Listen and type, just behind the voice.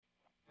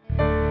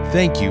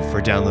Thank you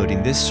for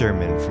downloading this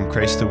sermon from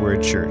Christ the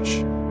Word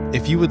Church.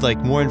 If you would like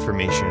more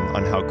information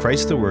on how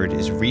Christ the Word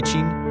is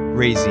reaching,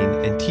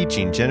 raising, and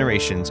teaching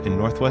generations in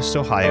Northwest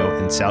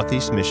Ohio and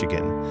Southeast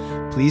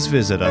Michigan, please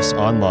visit us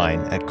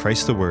online at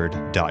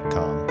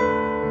christtheword.com.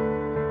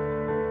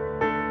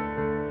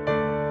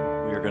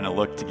 We are going to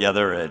look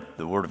together at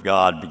the Word of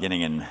God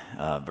beginning in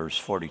verse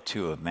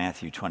 42 of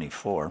Matthew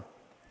 24.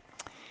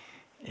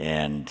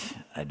 And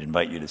I'd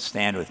invite you to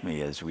stand with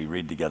me as we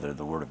read together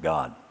the Word of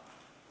God.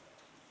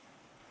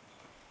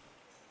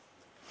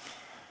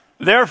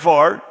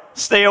 Therefore,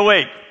 stay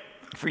awake,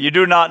 for you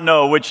do not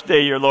know which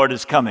day your Lord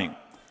is coming.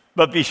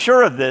 But be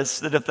sure of this,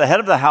 that if the head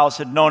of the house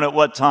had known at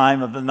what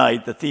time of the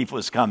night the thief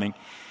was coming,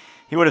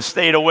 he would have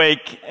stayed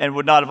awake and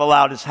would not have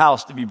allowed his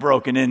house to be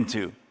broken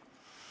into.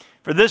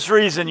 For this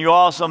reason, you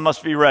also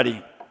must be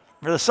ready.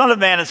 For the Son of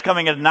Man is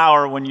coming at an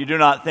hour when you do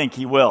not think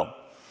he will.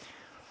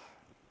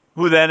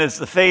 Who then is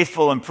the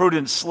faithful and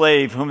prudent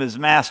slave whom his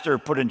master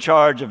put in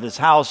charge of his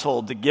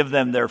household to give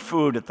them their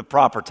food at the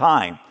proper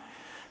time?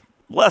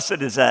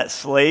 Blessed is that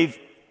slave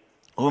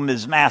whom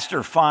his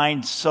master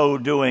finds so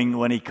doing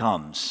when he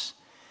comes.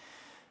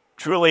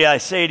 Truly I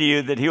say to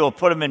you that he will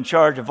put him in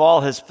charge of all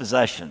his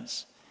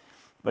possessions.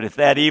 But if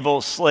that evil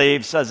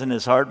slave says in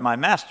his heart, my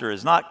master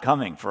is not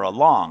coming for a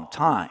long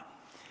time,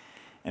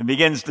 and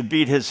begins to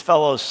beat his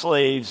fellow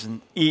slaves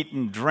and eat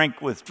and drink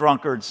with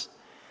drunkards,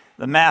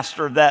 the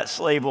master of that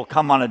slave will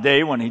come on a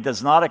day when he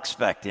does not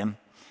expect him,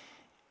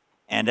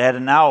 and at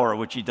an hour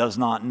which he does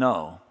not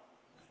know,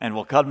 and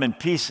will cut him in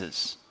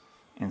pieces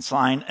and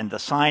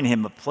assign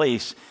him a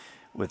place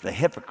with the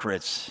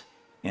hypocrites.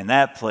 In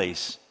that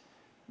place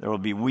there will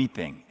be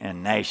weeping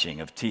and gnashing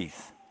of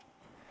teeth.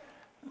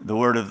 The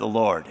word of the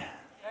Lord.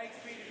 Thanks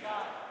be to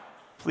God.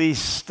 Please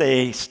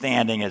stay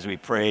standing as we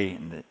pray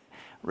and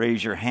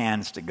raise your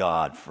hands to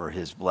God for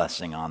his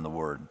blessing on the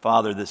word.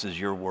 Father, this is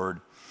your word,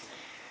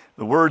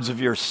 the words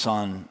of your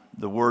Son,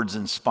 the words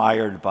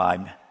inspired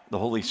by the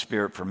Holy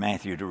Spirit for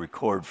Matthew to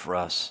record for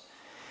us.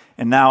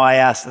 And now I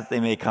ask that they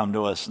may come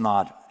to us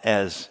not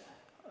as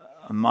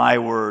my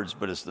words,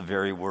 but as the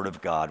very word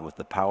of God with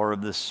the power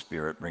of the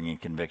Spirit bringing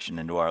conviction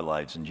into our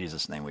lives. In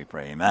Jesus' name we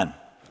pray, amen.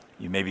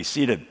 You may be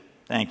seated.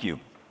 Thank you.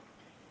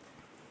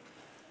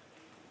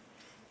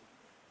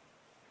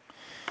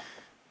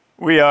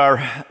 We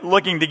are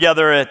looking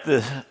together at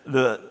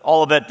the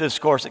Olivet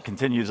Discourse that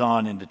continues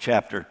on into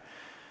chapter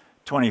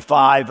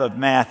 25 of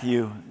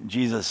Matthew.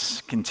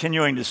 Jesus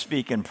continuing to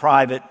speak in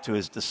private to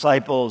his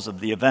disciples of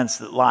the events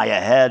that lie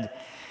ahead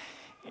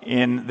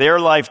in their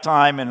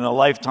lifetime and in the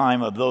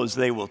lifetime of those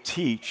they will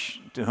teach,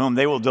 to whom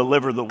they will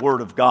deliver the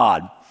word of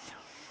God.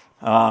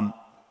 And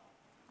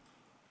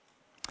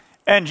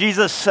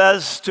Jesus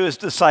says to his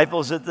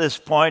disciples at this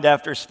point,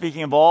 after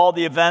speaking of all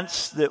the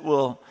events that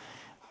will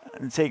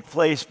take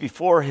place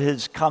before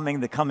his coming,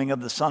 the coming of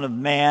the Son of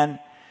Man,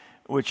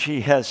 which he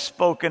has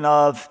spoken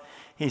of,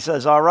 he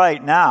says, all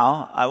right,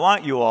 now I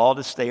want you all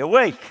to stay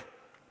awake,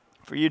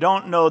 for you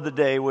don't know the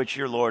day which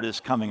your Lord is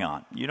coming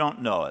on. You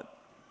don't know it.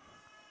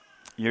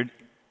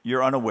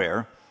 You're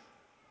unaware,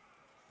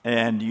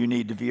 and you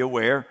need to be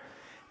aware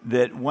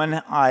that when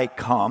I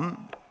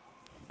come,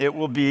 it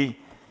will be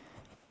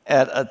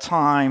at a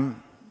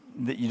time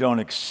that you don't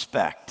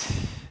expect,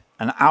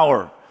 an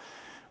hour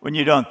when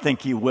you don't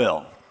think you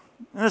will.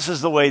 And this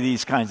is the way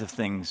these kinds of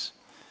things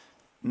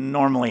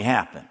normally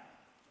happen.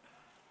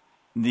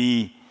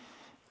 The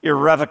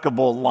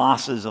irrevocable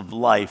losses of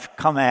life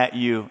come at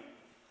you,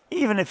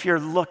 even if you're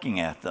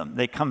looking at them,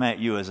 they come at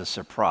you as a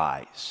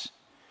surprise.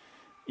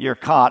 You're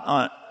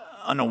caught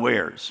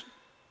unawares.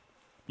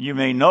 You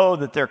may know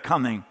that they're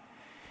coming,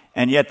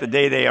 and yet the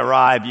day they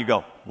arrive, you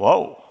go,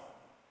 whoa.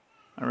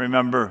 I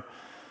remember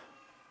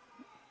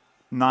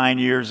 9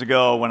 years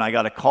ago when I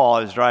got a call.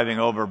 I was driving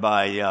over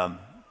by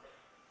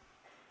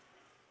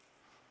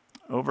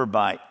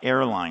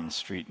Airline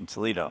Street in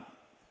Toledo.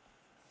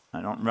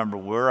 I don't remember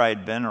where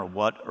I'd been or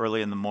what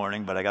early in the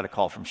morning, but I got a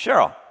call from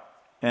Cheryl,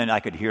 and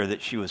I could hear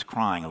that she was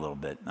crying a little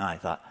bit. And I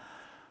thought,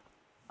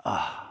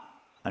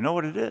 I know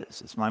what it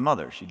is. It's my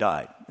mother. She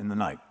died in the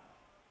night.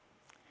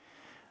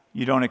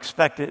 You don't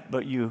expect it,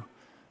 but you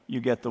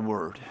get the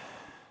word.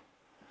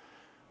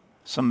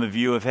 Some of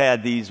you have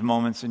had these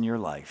moments in your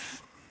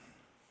life.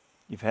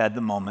 You've had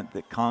the moment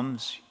that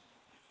comes.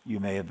 You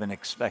may have been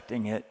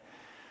expecting it,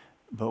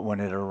 but when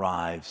it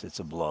arrives, it's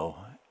a blow.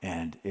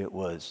 And it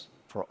was,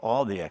 for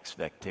all the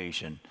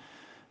expectation,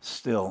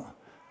 still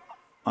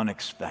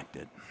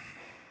unexpected.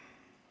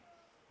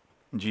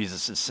 And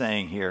Jesus is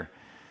saying here,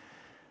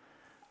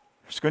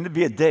 there's going to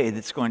be a day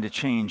that's going to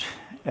change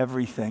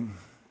everything.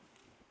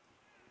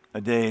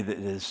 A day that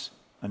is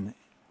an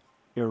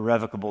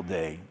irrevocable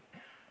day.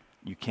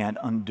 You can't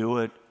undo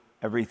it.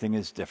 Everything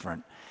is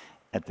different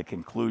at the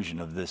conclusion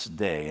of this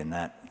day, and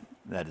that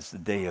is the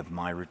day of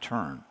my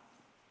return.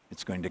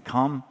 It's going to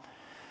come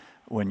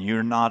when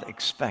you're not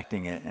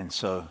expecting it, and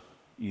so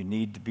you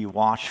need to be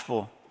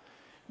watchful.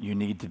 You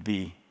need to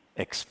be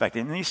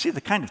expecting. And you see the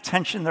kind of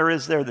tension there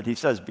is there that he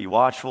says, be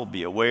watchful,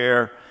 be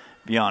aware,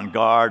 be on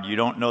guard. You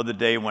don't know the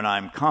day when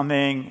I'm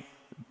coming.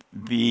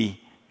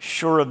 Be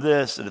sure of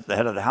this, that if the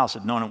head of the house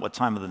had known at what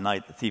time of the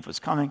night the thief was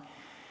coming,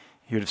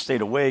 he would have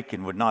stayed awake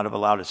and would not have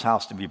allowed his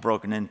house to be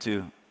broken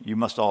into. You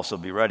must also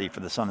be ready, for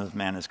the Son of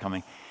Man is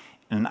coming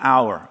in an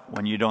hour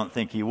when you don't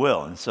think he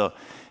will. And so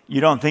you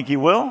don't think he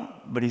will,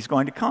 but he's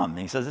going to come. And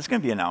he says it's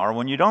going to be an hour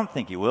when you don't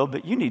think he will,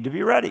 but you need to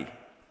be ready.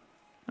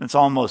 And it's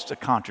almost a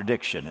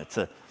contradiction. It's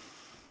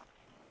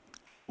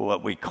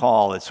what we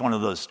call, it's one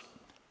of those,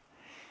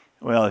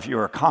 well, if you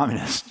were a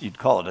communist, you'd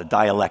call it a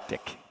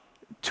dialectic.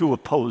 Two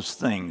opposed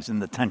things in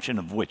the tension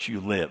of which you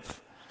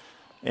live.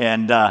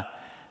 And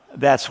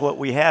that's what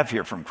we have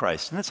here from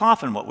Christ. And it's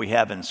often what we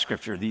have in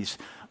Scripture, these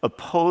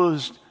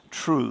opposed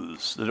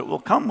truths, that it will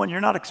come when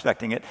you're not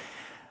expecting it,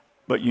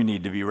 but you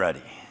need to be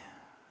ready.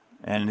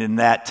 And in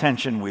that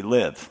tension we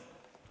live.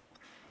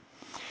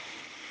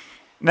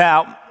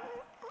 Now,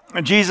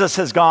 Jesus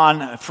has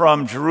gone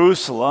from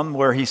Jerusalem,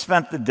 where he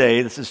spent the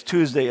day. This is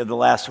Tuesday of the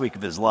last week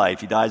of his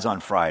life. He dies on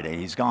Friday.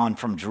 He's gone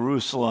from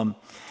Jerusalem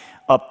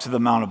up to the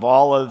Mount of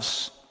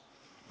Olives,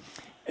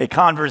 a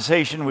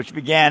conversation which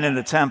began in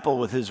the temple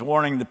with his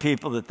warning the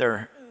people that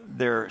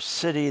their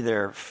city,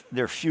 their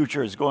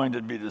future is going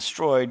to be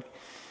destroyed,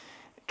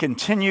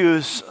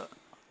 continues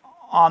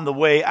on the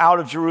way out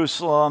of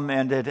Jerusalem,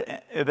 and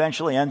it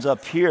eventually ends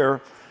up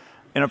here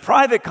in a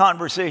private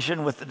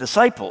conversation with the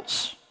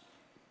disciples.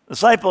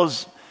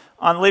 Disciples,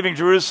 on leaving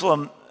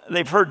Jerusalem,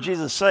 they've heard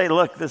Jesus say,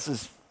 look, this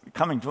is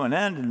coming to an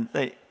end,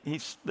 and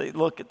they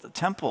look at the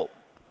temple,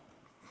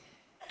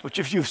 which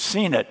if you've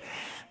seen it,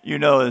 you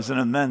know is an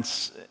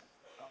immense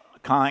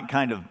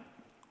kind of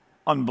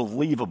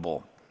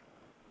unbelievable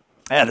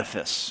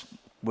edifice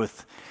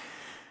with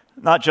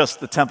not just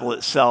the temple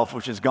itself,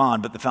 which is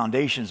gone, but the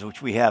foundations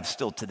which we have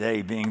still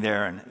today being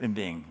there and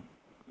being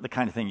the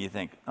kind of thing you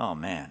think, oh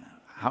man,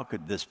 how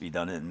could this be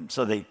done? And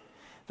so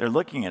they're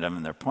looking at him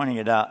and they're pointing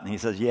it out, and he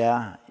says,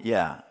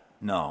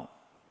 no,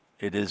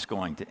 it is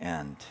going to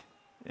end,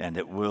 and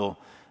it will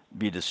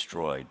be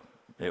destroyed.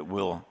 It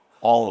will,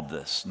 all of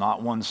this,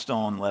 not one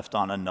stone left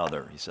on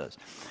another, he says.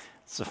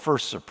 It's the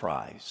first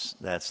surprise.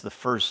 That's the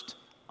first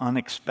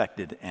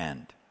unexpected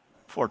end.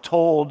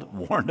 Foretold,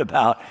 warned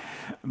about,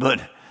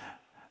 but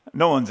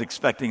no one's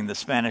expecting the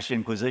Spanish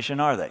Inquisition,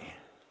 are they?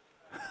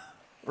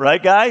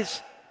 Right,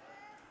 guys?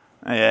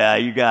 Yeah,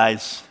 you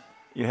guys,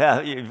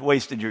 you've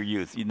wasted your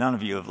youth. None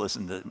of you have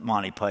listened to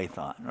Monty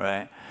Python,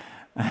 right?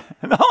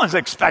 No one's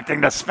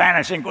expecting the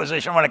Spanish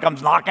Inquisition when it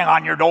comes knocking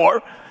on your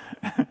door.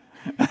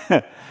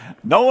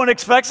 No one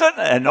expects it,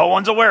 and no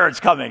one's aware it's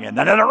coming, and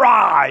then it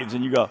arrives,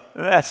 and you go,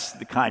 that's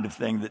the kind of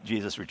thing that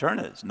Jesus' return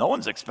is. No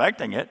one's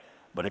expecting it,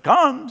 but it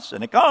comes,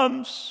 and it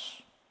comes.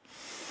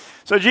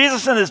 So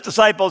Jesus and his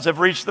disciples have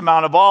reached the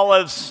Mount of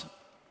Olives.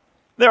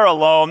 They're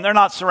alone. They're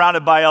not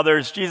surrounded by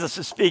others. Jesus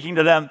is speaking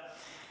to them,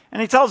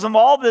 and he tells them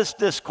all this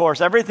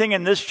discourse, everything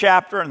in this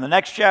chapter and the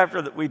next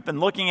chapter that we've been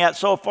looking at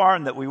so far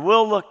and that we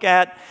will look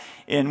at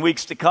in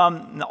weeks to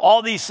come.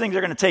 All these things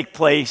are going to take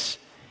place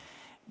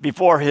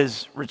before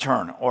his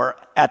return, or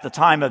at the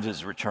time of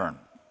his return.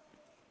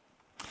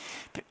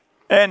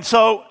 And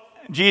so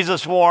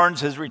Jesus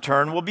warns his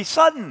return will be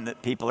sudden,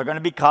 that people are going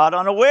to be caught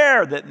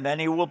unaware, that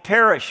many will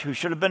perish who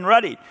should have been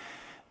ready,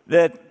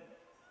 that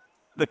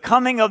the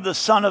coming of the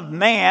Son of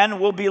Man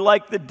will be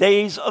like the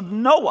days of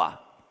Noah.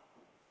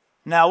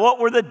 Now, what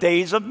were the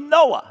days of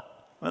Noah?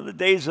 Well, the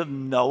days of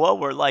Noah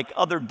were like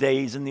other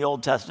days in the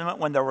Old Testament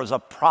when there was a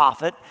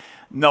prophet,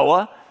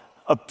 Noah,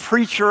 a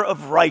preacher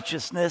of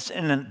righteousness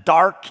in a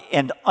dark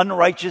and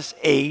unrighteous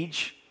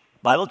age.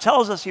 The Bible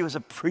tells us he was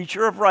a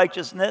preacher of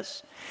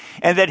righteousness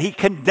and that he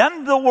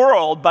condemned the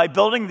world by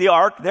building the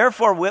ark.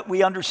 Therefore, what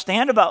we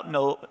understand about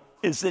Noah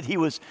is that he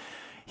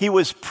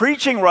was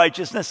preaching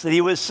righteousness, that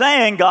he was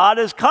saying God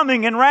is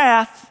coming in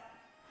wrath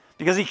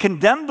because he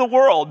condemned the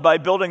world by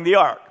building the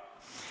ark.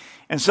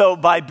 And so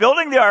by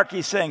building the ark,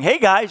 he's saying, hey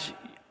guys,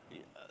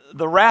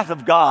 the wrath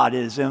of God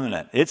is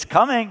imminent. It's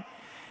coming.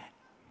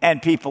 And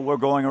people were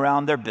going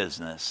around their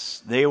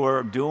business. They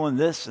were doing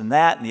this and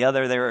that and the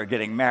other. They were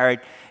getting married.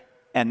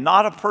 And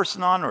not a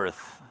person on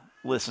earth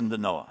listened to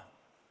Noah.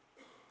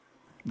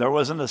 There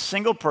wasn't a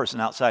single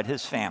person outside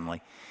his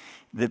family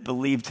that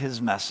believed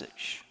his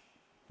message.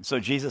 And so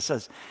Jesus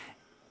says,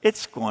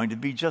 it's going to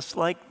be just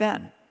like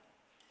then.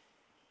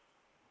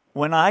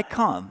 When I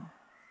come,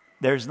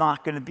 there's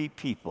not going to be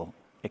people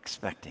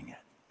expecting it.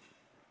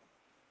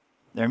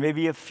 There may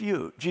be a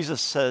few.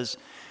 Jesus says,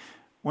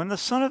 when the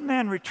Son of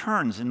Man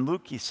returns, in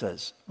Luke he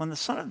says, when the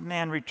Son of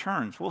Man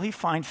returns, will he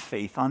find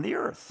faith on the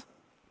earth?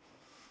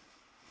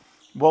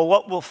 Well,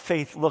 what will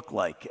faith look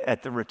like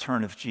at the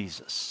return of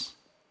Jesus?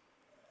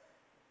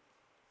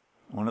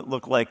 Won't it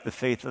look like the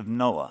faith of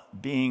Noah,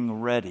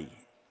 being ready,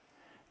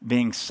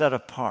 being set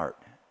apart,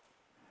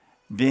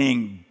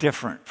 being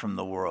different from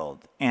the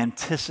world,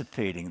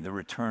 anticipating the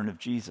return of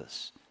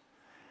Jesus?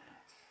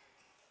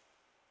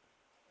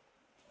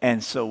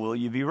 And so will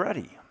you be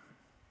ready?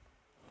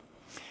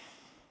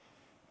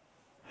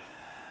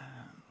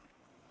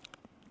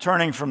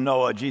 Turning from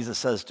Noah, Jesus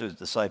says to his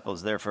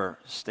disciples, therefore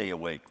stay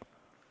awake.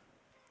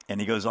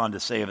 And he goes on to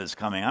say of his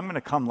coming, I'm going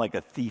to come like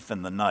a thief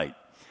in the night.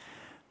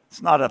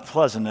 It's not a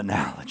pleasant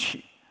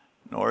analogy,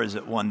 nor is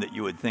it one that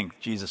you would think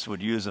Jesus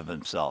would use of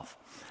himself.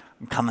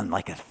 I'm coming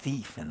like a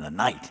thief in the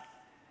night.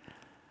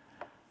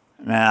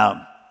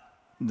 Now,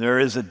 there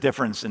is a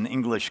difference in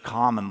English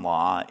common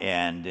law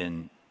and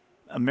in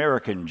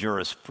American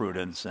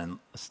jurisprudence and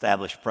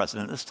established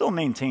precedent. It's still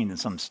maintained in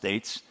some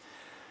states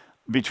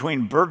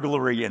between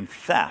burglary and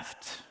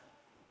theft.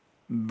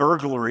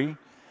 Burglary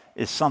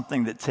is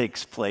something that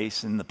takes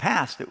place. In the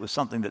past, it was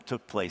something that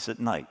took place at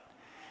night.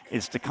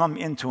 It's to come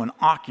into an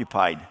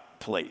occupied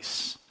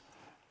place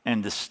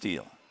and to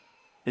steal.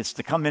 It's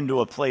to come into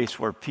a place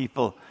where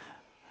people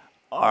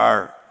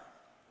are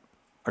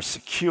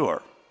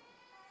secure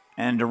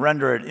and to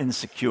render it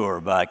insecure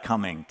by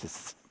coming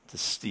to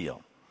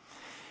steal.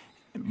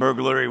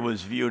 Burglary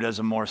was viewed as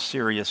a more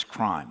serious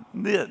crime.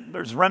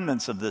 There's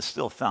remnants of this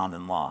still found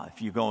in law.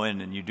 If you go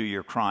in and you do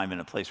your crime in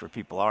a place where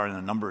people are in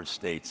a number of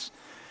states,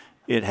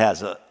 it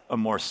has a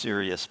more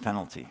serious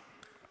penalty.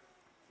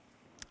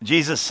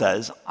 Jesus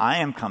says, I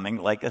am coming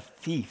like a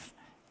thief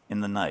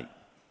in the night.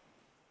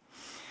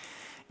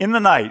 In the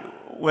night,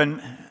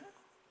 when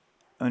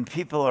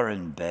people are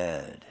in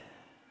bed,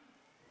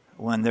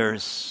 when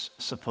there's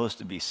supposed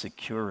to be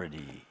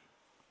security,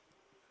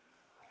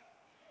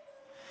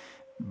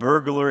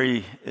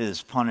 burglary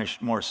is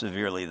punished more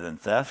severely than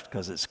theft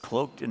because it's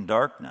cloaked in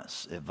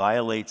darkness. It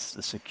violates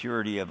the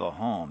security of a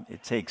home.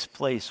 It takes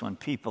place when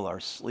people are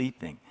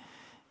sleeping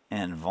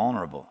and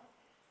vulnerable.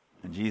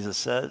 And Jesus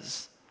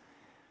says,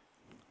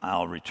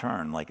 I'll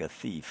return like a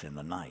thief in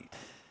the night.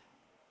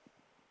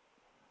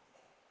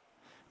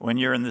 When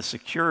you're in the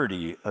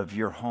security of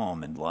your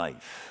home and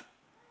life,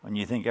 when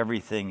you think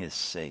everything is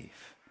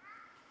safe,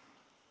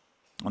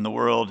 when the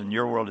world and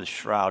your world is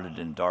shrouded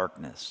in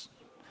darkness,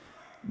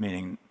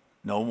 meaning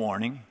no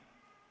warning,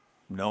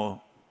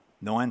 no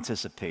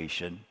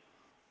anticipation,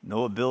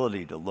 no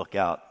ability to look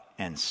out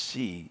and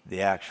see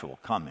the actual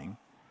coming.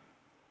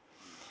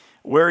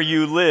 Where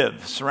you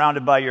live,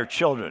 surrounded by your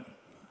children,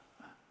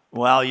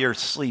 while you're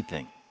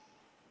sleeping,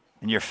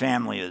 and your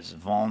family is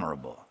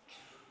vulnerable,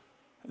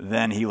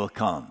 then he will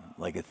come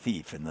like a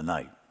thief in the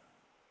night.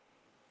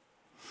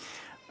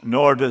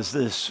 Nor does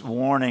this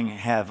warning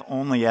have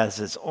only as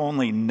its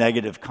only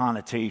negative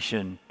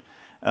connotation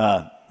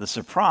the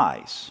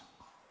surprise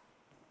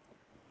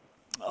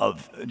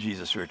of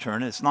Jesus'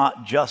 return. It's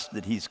not just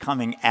that he's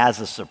coming as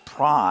a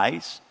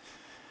surprise,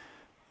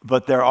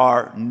 but there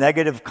are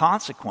negative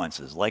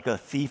consequences, like a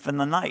thief in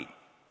the night.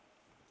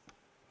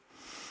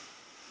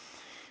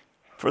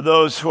 For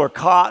those who are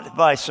caught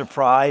by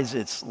surprise,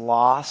 it's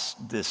loss,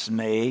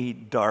 dismay,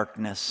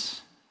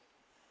 darkness,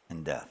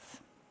 and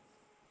death.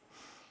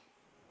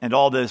 And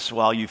all this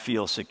while you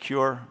feel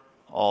secure,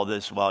 all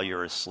this while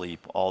you're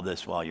asleep, all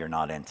this while you're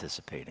not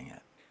anticipating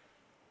it.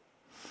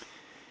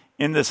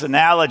 In this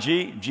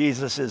analogy,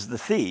 Jesus is the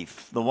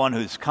thief, the one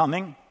who's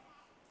coming.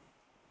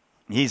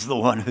 He's the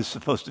one who's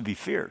supposed to be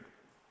feared.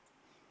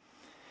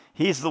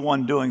 He's the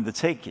one doing the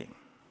taking.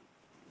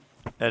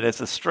 And it's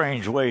a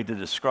strange way to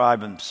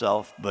describe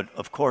himself, but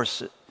of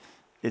course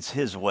it's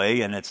his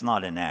way and it's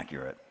not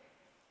inaccurate.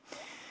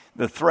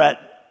 The threat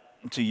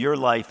to your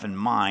life and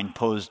mine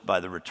posed by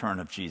the return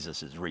of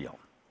Jesus is real.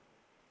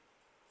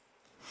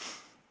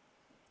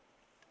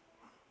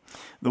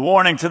 The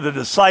warning to the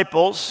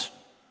disciples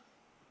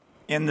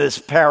in this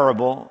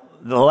parable,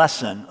 the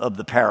lesson of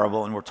the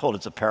parable, and we're told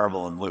it's a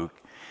parable in Luke.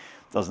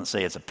 It doesn't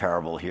say it's a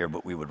parable here,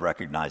 but we would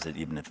recognize it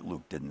even if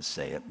Luke didn't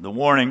say it. The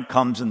warning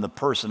comes in the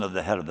person of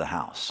the head of the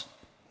house.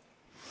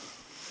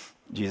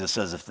 Jesus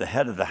says if the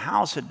head of the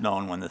house had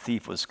known when the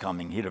thief was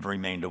coming, he'd have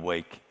remained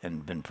awake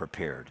and been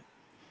prepared.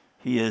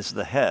 He is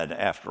the head,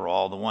 after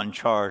all, the one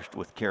charged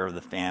with care of the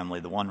family,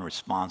 the one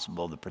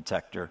responsible, the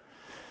protector.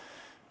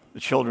 The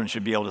children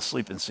should be able to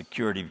sleep in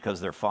security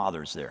because their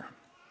father's there.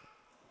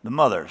 The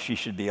mother, she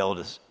should be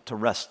able to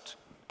rest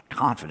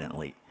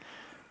confidently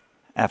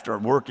after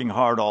working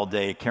hard all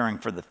day, caring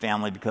for the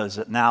family, because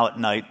now at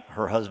night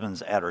her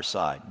husband's at her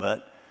side.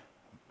 But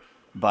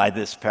by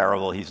this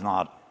parable, he's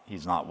not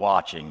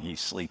watching, he's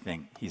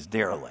sleeping, he's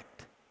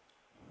derelict,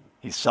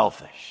 he's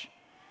selfish,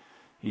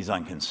 he's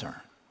unconcerned.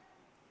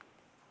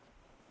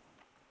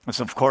 This,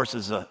 of course,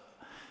 is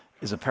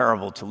a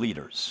parable to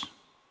leaders,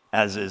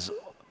 as is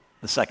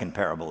the second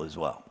parable as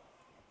well.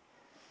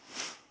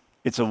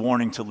 It's a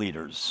warning to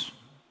leaders,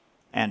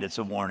 and it's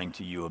a warning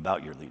to you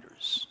about your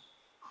leaders.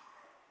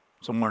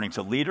 It's a warning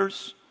to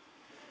leaders,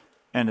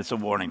 and it's a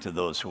warning to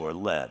those who are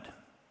led.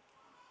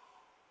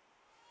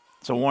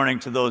 It's a warning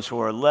to those who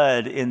are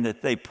led in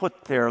that they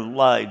put their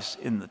lives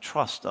in the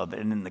trust of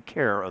and in the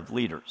care of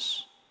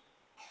leaders.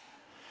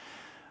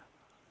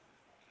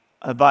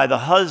 By the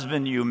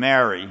husband you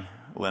marry,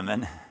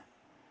 women,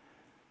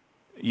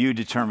 you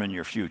determine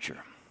your future.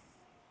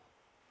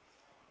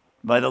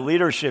 By the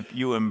leadership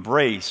you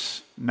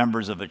embrace,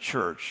 members of a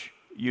church,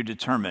 you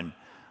determine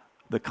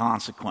the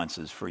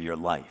consequences for your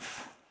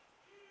life.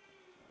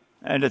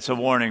 And it's a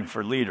warning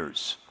for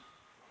leaders.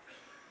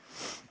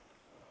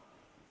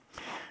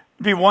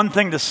 It'd be one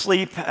thing to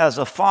sleep as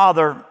a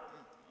father,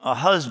 a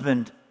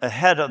husband, a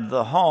head of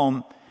the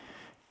home,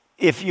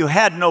 if you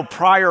had no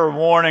prior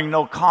warning,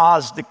 no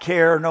cause to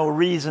care, no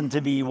reason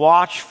to be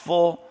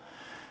watchful,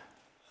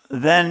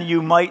 then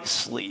you might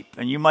sleep,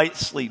 and you might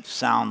sleep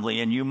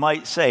soundly, and you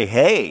might say,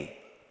 hey,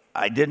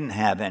 I didn't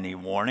have any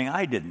warning.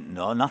 I didn't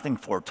know. Nothing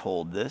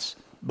foretold this.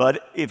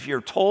 But if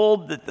you're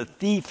told that the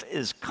thief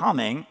is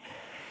coming,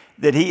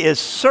 that he is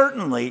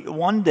certainly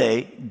one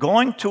day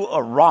going to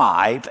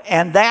arrive,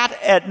 and that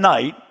at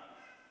night,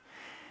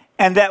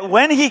 and that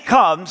when he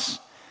comes,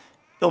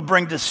 he'll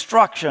bring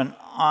destruction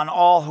on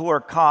all who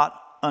are caught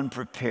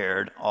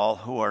unprepared, all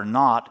who are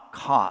not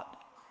caught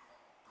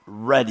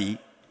ready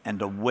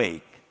and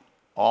awake,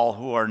 all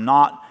who are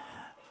not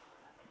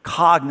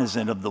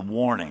cognizant of the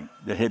warning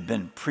that had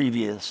been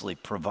previously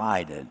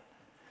provided.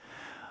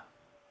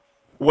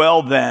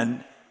 Well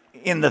then,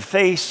 in the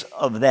face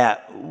of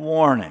that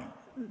warning,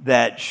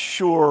 that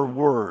sure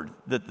word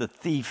that the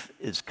thief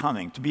is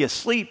coming, to be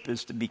asleep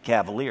is to be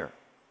cavalier.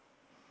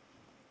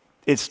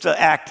 It's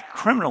to act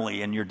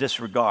criminally in your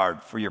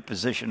disregard for your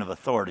position of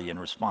authority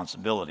and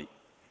responsibility.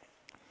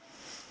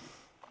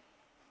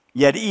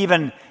 Yet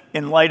even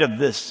in light of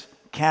this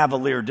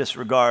cavalier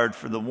disregard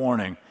for the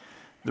warning,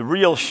 the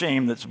real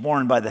shame that's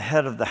borne by the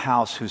head of the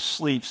house who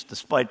sleeps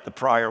despite the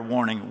prior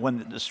warning when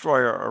the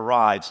destroyer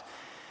arrives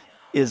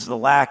is the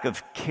lack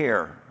of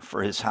care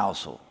for his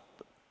household,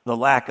 the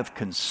lack of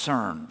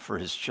concern for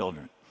his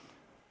children,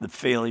 the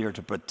failure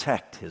to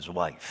protect his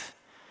wife.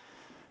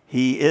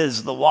 He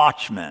is the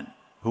watchman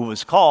who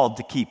was called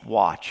to keep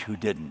watch, who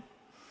didn't.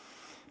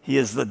 He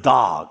is the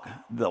dog,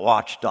 the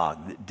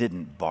watchdog that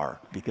didn't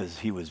bark because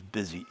he was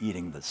busy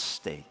eating the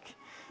steak.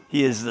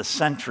 He is the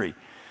sentry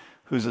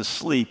who's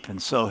asleep,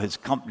 and so his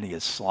company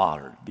is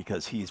slaughtered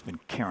because he's been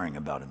caring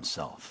about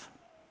himself.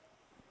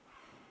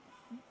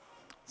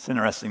 It's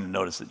interesting to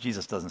notice that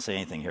Jesus doesn't say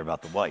anything here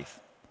about the wife,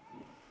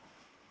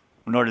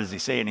 nor does he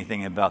say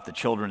anything about the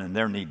children and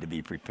their need to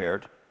be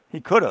prepared.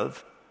 He could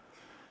have.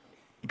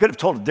 He could have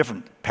told a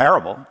different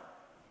parable.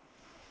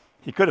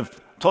 He could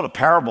have told a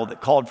parable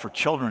that called for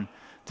children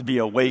to be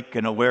awake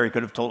and aware. He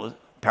could have told a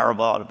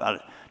parable about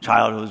a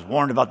child who was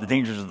warned about the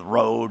dangers of the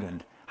road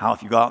and how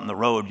if you go out on the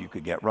road, you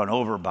could get run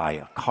over by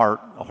a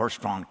cart, a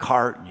horse-drawn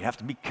cart, and you have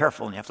to be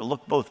careful and you have to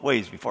look both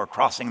ways before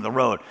crossing the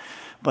road.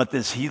 But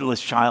this heedless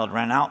child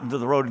ran out into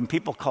the road and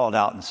people called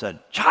out and said,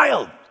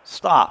 "Child,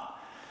 stop."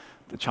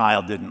 The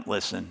child didn't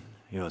listen.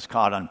 He was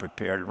caught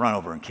unprepared, run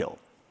over and killed.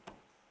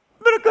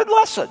 But a good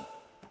lesson.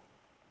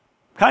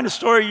 Kind of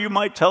story you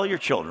might tell your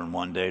children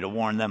one day to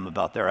warn them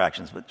about their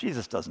actions, but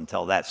Jesus doesn't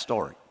tell that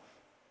story.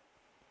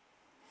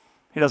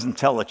 He doesn't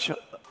tell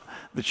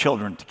the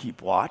children to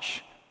keep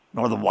watch,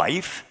 nor the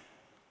wife.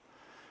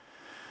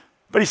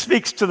 But he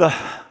speaks to the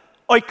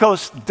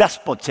oikos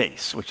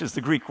despotes, which is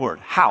the Greek word,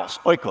 house,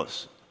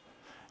 oikos,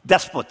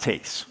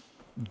 despotes,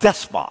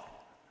 despot.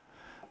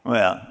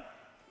 Well,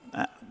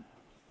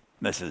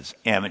 this is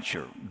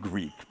amateur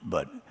Greek,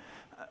 but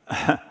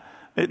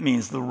it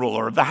means the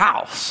ruler of the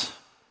house.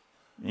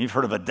 You've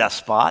heard of a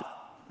despot.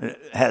 It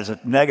has a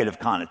negative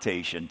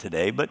connotation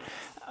today, but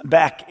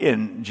back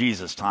in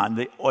Jesus' time,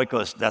 the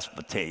oikos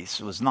despotes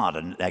was not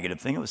a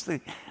negative thing. It was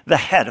the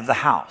head of the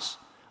house.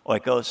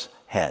 Oikos,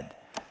 head.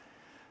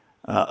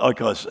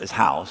 Oikos is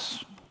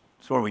house.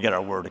 It's where we get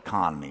our word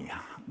economy,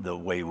 the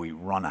way we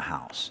run a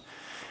house.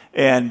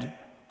 And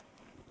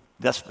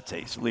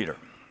despotes, leader.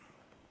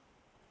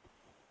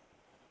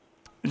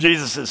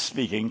 Jesus is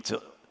speaking to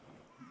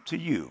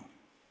you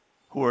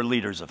who are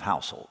leaders of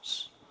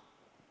households,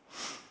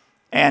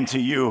 and to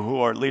you who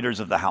are leaders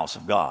of the house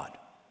of God.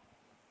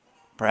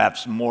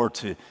 Perhaps more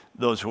to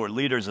those who are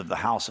leaders of the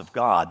house of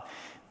God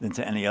than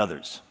to any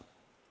others.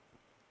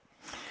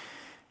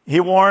 He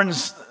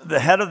warns the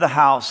head of the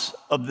house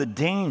of the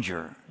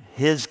danger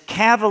his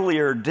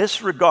cavalier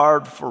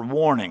disregard for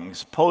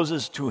warnings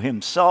poses to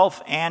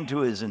himself and to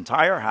his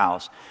entire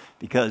house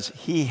because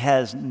he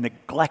has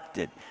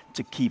neglected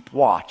to keep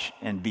watch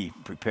and be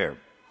prepared.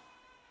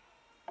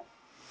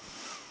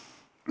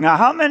 Now,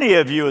 how many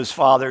of you as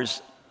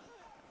fathers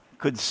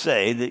could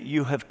say that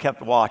you have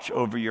kept watch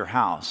over your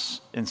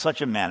house in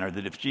such a manner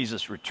that if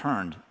Jesus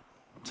returned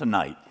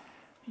tonight,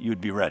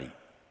 you'd be ready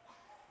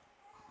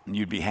and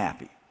you'd be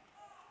happy?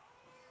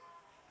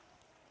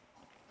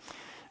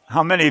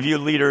 How many of you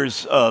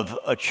leaders of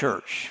a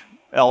church,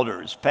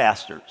 elders,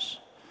 pastors,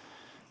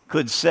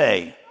 could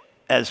say,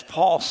 as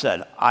Paul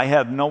said, I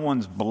have no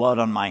one's blood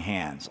on my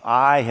hands.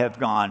 I have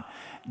gone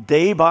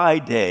day by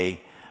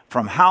day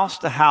from house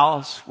to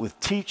house with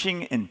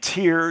teaching and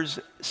tears,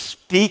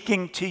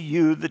 speaking to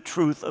you the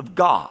truth of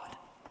God.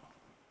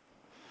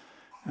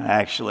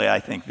 Actually,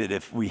 I think that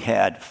if we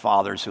had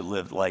fathers who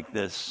lived like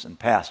this and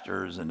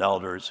pastors and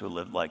elders who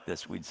lived like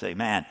this, we'd say,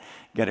 man,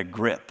 get a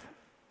grip.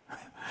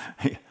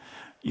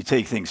 You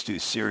take things too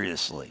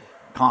seriously.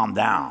 Calm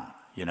down,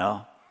 you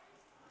know?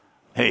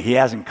 Hey, he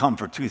hasn't come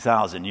for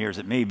 2,000 years.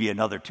 It may be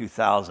another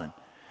 2,000.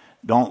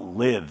 Don't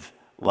live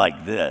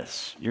like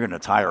this. You're going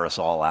to tire us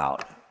all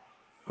out.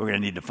 We're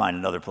going to need to find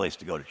another place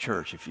to go to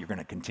church if you're going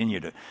to continue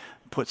to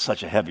put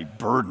such a heavy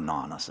burden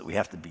on us that we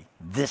have to be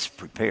this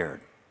prepared.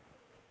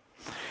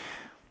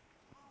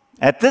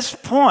 At this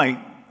point,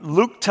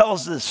 Luke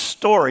tells this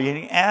story, and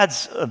he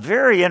adds a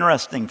very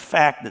interesting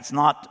fact that's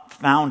not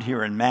found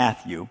here in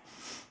Matthew.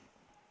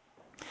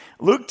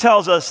 Luke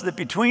tells us that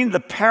between the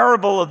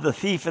parable of the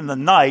thief in the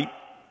night,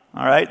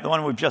 all right, the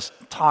one we've just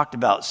talked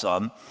about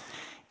some,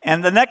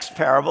 and the next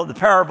parable, the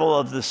parable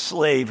of the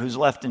slave who's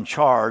left in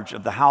charge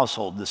of the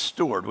household, the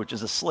steward, which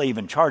is a slave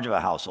in charge of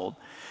a household,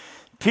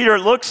 Peter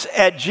looks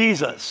at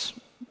Jesus.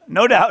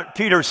 No doubt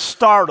Peter's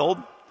startled.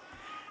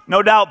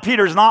 No doubt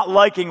Peter's not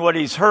liking what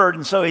he's heard,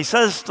 and so he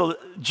says to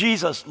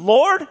Jesus,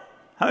 Lord?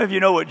 How many of you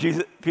know what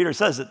Peter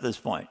says at this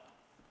point?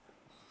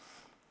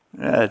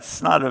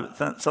 It's not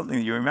something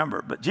that you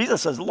remember, but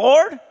Jesus says,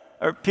 Lord?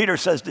 Or Peter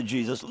says to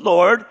Jesus,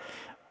 Lord,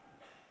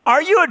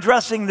 are you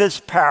addressing this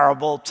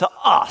parable to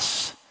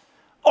us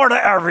or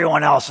to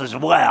everyone else as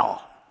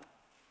well?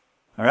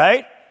 All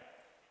right?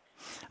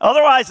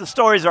 Otherwise, the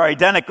stories are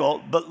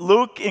identical, but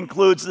Luke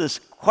includes this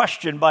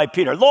question by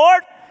Peter.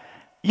 Lord,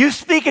 you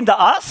speaking to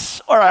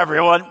us or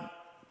everyone?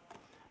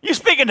 You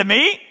speaking to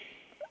me?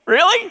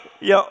 Really?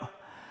 Or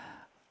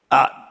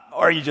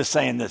are you just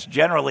saying this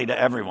generally to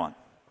everyone?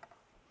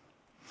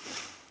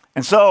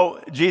 And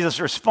so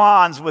Jesus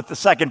responds with the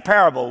second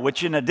parable,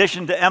 which in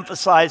addition to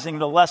emphasizing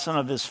the lesson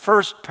of his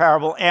first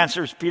parable,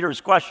 answers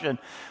Peter's question,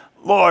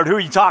 Lord, who are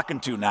you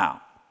talking to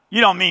now? You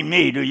don't mean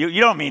me, do you?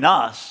 You don't mean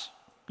us.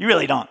 You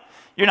really don't.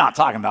 You're not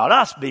talking about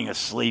us being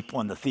asleep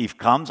when the thief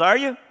comes, are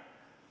you?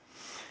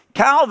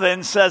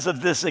 Calvin says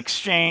of this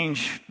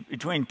exchange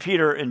between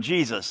Peter and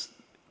Jesus,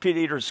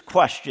 Peter's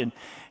question,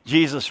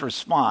 Jesus'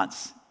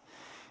 response.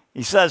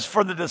 He says,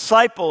 for the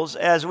disciples,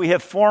 as we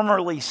have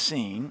formerly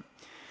seen,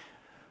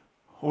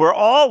 were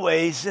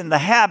always in the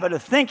habit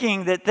of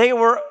thinking that they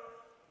were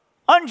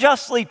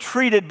unjustly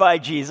treated by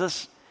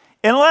Jesus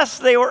unless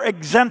they were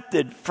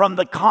exempted from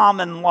the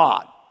common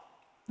lot.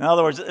 In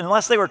other words,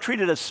 unless they were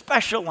treated as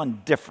special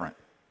and different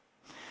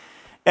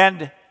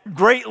and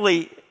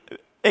greatly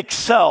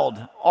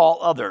excelled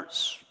all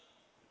others.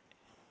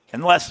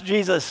 Unless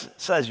Jesus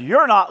says,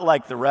 you're not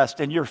like the rest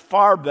and you're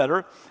far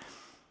better,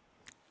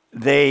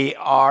 they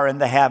are in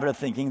the habit of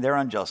thinking they're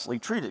unjustly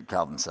treated,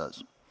 Calvin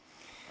says.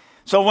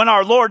 So when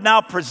our Lord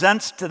now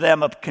presents to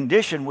them a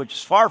condition which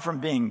is far from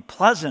being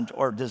pleasant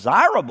or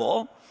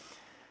desirable,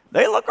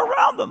 they look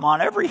around them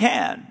on every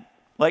hand,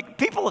 like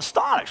people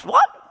astonished.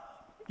 What?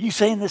 You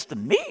saying this to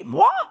me?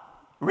 What?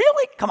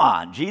 Really? Come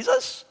on,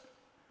 Jesus.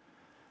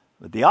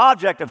 But the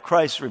object of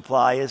Christ's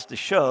reply is to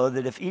show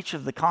that if each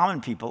of the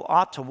common people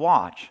ought to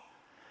watch,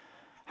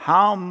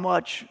 how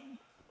much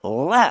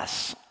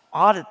less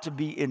ought it to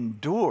be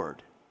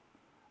endured?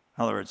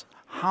 In other words,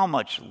 how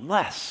much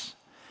less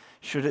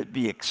should it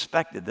be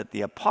expected that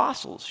the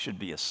apostles should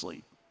be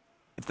asleep?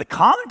 If the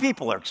common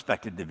people are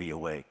expected to be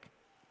awake,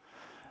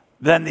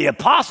 then the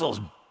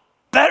apostles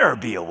better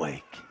be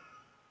awake.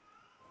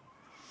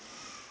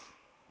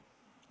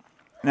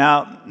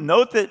 Now,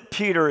 note that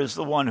Peter is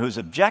the one who's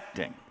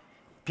objecting.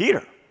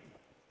 Peter.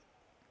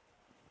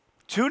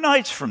 2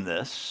 nights from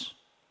this,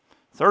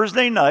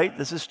 Thursday night,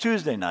 this is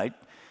Tuesday night,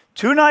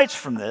 2 nights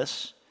from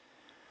this,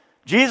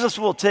 Jesus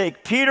will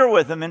take Peter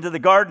with him into the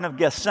Garden of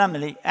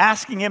Gethsemane,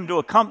 asking him to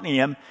accompany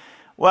him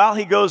while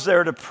he goes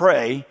there to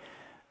pray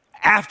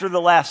after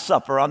the Last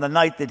Supper on the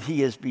night that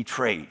he is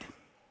betrayed.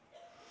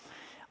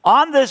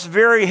 On this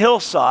very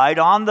hillside,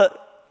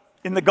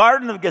 in the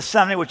Garden of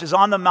Gethsemane, which is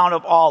on the Mount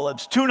of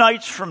Olives, 2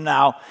 nights from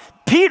now,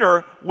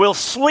 Peter will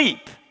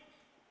sleep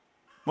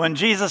when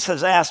Jesus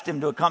has asked him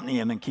to accompany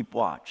him and keep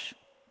watch.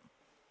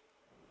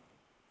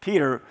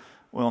 Peter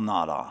will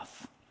nod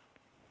off.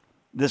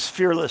 This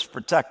fearless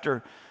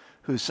protector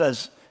who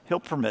says he'll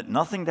permit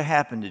nothing to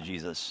happen to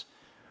Jesus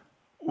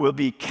will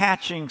be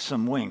catching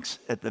some winks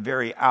at the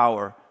very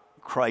hour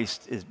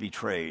Christ is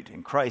betrayed.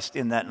 And Christ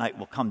in that night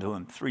will come to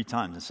him 3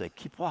 times and say,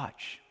 keep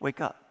watch,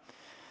 wake up.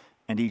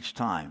 And each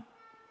time,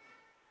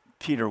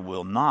 Peter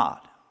will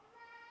not.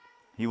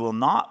 He will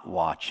not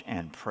watch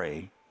and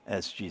pray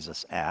as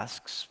Jesus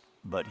asks,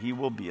 but he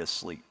will be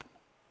asleep.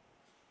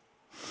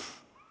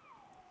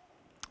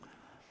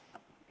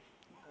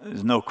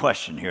 There's no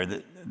question here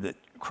that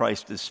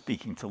Christ is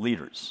speaking to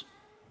leaders.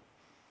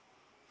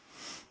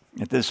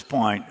 At this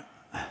point,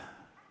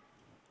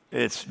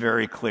 it's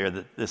very clear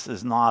that this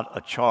is not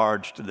a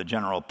charge to the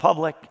general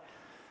public,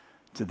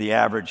 to the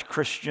average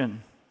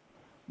Christian,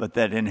 but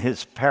that in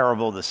his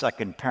parable, the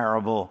second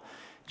parable,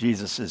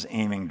 Jesus is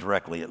aiming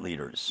directly at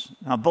leaders.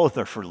 Now, both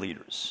are for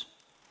leaders,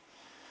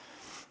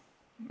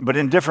 but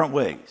in different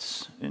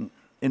ways.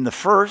 In the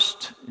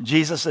first,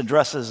 Jesus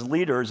addresses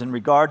leaders in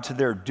regard to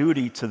their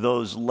duty to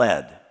those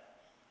led.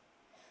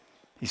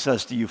 He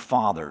says to you,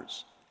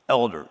 fathers,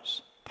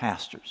 elders,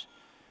 pastors,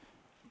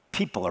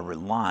 people are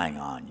relying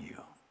on you.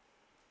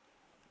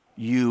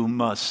 You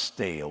must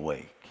stay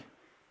awake.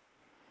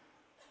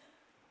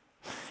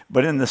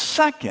 But in the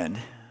second,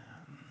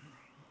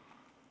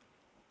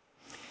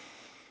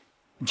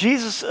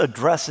 Jesus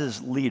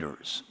addresses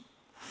leaders,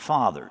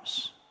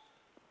 fathers,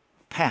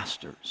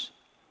 pastors,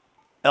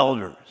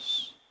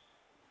 elders,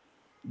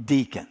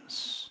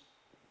 deacons.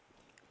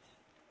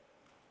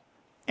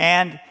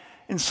 And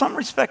In some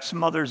respects,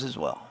 mothers as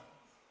well,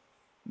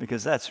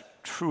 because that's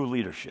true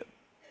leadership.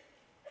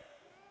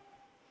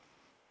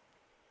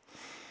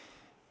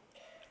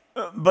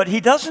 But he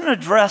doesn't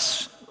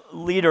address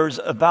leaders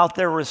about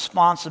their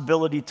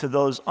responsibility to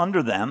those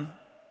under them,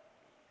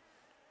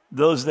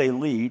 those they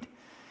lead.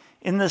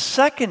 In the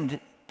second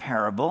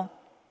parable,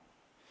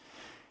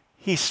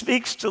 he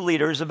speaks to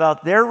leaders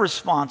about their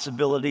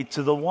responsibility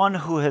to the one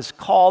who has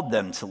called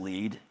them to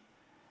lead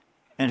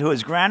and who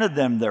has granted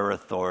them their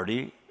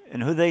authority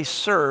and who they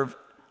serve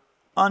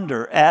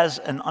under as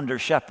an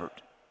under-shepherd.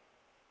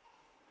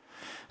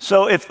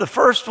 So if the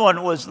first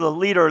one was the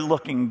leader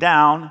looking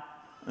down,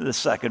 the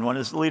second one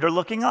is the leader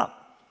looking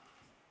up.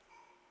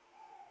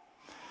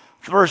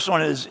 The first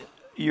one is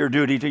your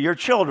duty to your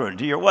children,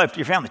 to your wife, to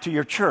your family, to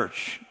your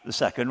church. The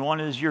second one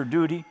is your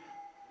duty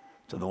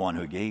to the one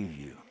who gave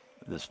you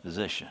this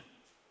position.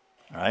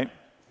 All right?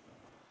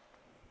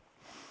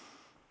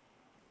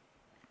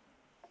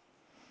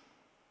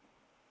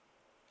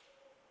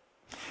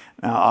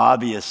 Now,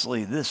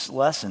 obviously, this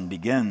lesson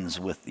begins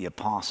with the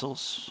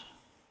apostles.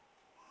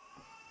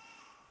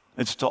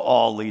 It's to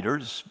all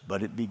leaders,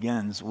 but it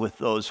begins with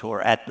those who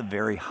are at the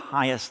very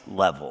highest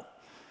level,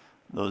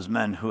 those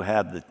men who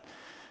have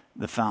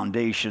the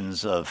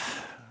foundations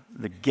of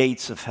the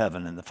gates of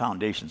heaven and the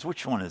foundations.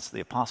 Which one is the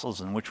apostles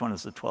and which one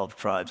is the 12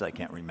 tribes? I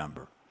can't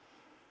remember.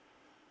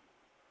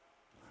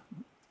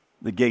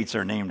 The gates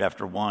are named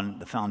after one.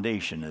 The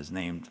foundations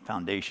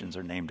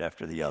are named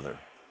after the other.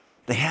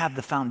 They have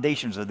the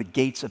foundations or the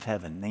gates of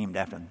heaven named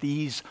after them.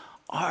 These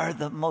are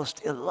the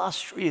most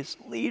illustrious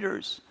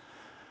leaders.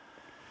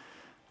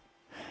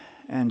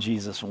 And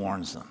Jesus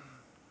warns them.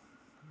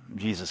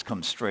 Jesus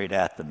comes straight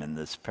at them in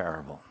this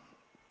parable.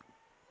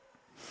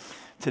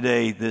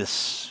 Today,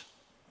 this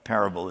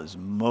parable is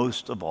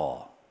most of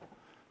all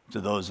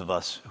to those of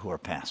us who are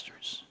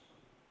pastors.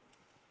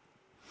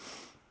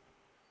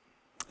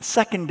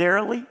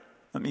 Secondarily,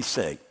 let me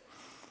say,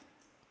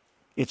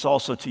 it's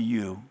also to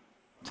you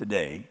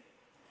today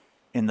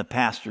in the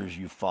pastors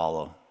you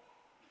follow,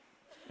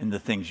 in the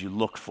things you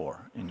look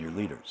for in your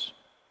leaders.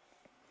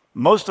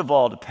 Most of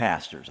all to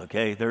pastors,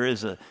 okay? There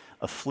is a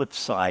flip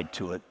side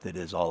to it that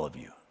is all of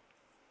you.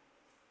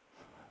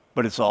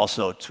 But it's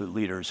also to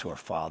leaders who are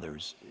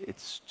fathers.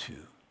 It's to,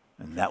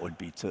 and that would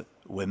be to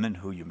women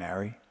who you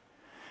marry.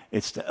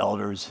 It's to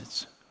elders.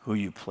 It's who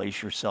you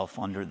place yourself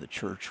under, the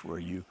church where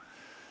you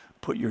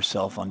put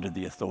yourself under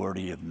the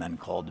authority of men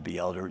called to be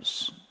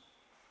elders.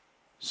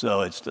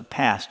 So it's to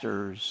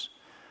pastors,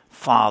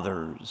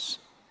 fathers,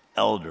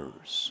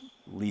 elders,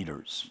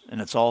 leaders.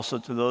 And it's also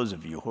to those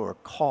of you who are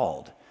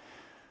called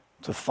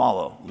to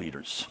follow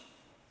leaders.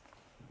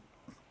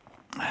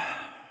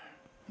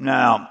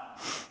 Now,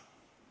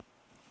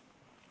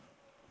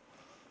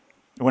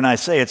 when I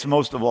say it's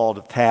most of all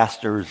to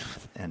pastors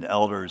and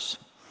elders,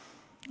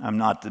 I'm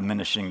not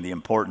diminishing the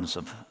importance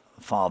of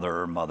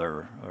father or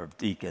mother or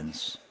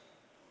deacons.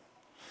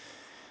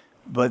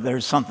 But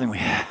there's something we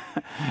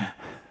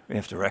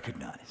have to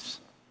recognize.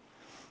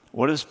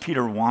 What does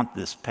Peter want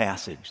this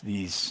passage,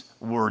 these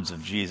words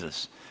of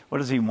Jesus? What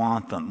does he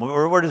want them,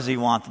 or where does he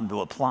want them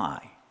to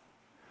apply?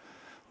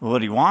 Well,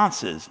 what he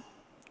wants is,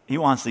 he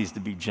wants these to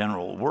be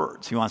general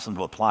words. He wants them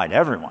to apply to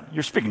everyone.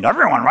 You're speaking to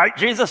everyone, right,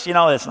 Jesus? You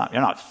know,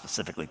 you're not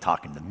specifically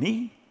talking to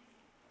me.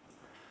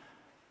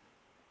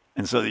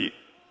 And so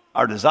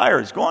our desire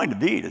is going to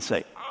be to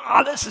say,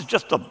 this is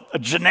just a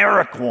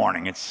generic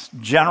warning. It's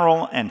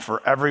general and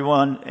for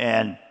everyone,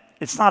 and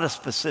it's not a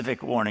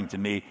specific warning to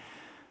me.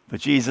 But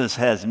Jesus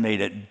has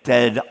made it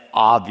dead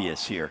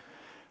obvious here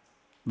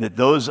that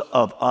those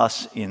of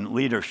us in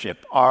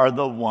leadership are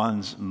the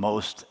ones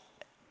most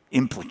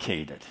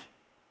implicated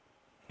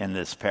in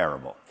this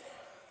parable.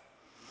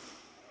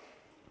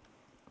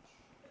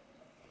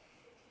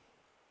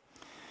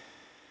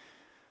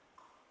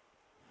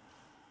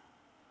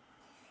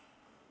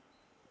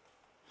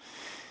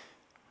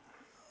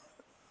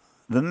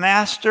 The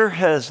master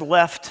has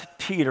left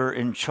Peter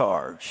in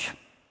charge.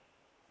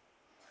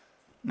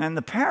 And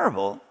the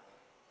parable,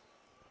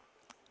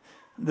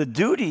 the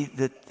duty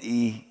that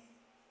the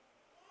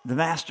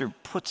master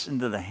puts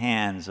into the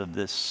hands of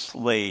this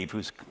slave,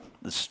 who's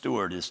the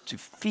steward, is to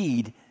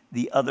feed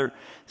the other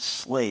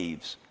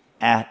slaves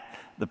at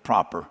the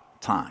proper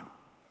time.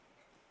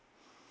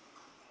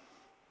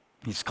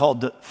 He's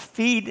called to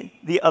feed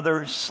the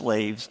other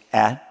slaves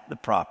at the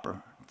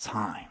proper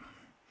time.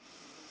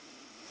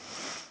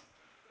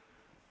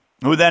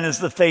 Who then is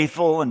the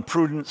faithful and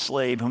prudent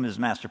slave whom his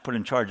master put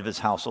in charge of his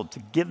household to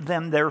give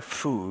them their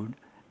food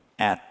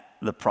at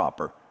the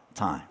proper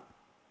time.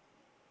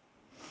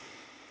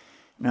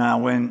 Now,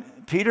 when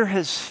Peter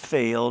has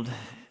failed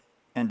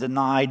and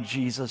denied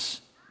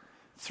Jesus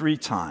 3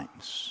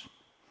 times,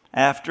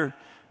 after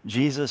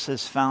Jesus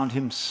has found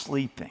him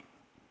sleeping,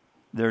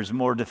 there's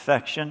more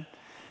defection.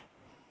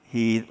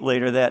 He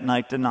later that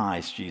night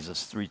denies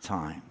Jesus 3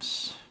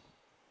 times.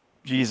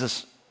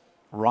 Jesus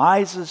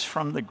rises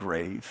from the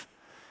grave.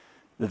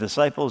 The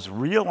disciples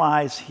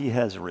realize he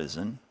has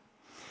risen.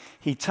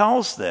 He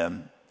tells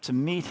them to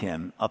meet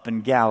him up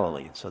in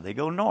Galilee. So they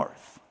go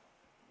north.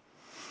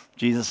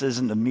 Jesus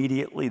isn't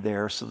immediately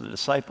there, so the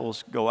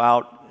disciples go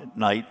out at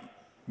night,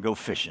 go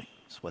fishing.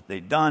 It's what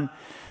they've done.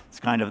 It's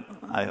kind of,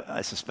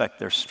 I suspect,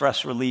 their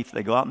stress relief.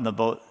 They go out in the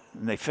boat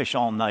and they fish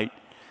all night.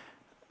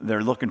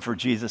 They're looking for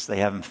Jesus. They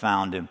haven't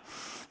found him.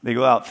 They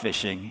go out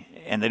fishing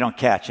and they don't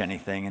catch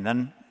anything. And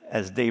then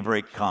as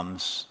daybreak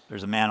comes,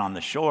 there's a man on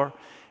the shore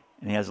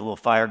and he has a little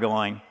fire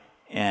going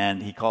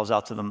and he calls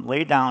out to them,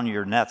 "Lay down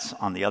your nets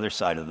on the other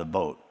side of the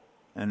boat."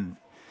 And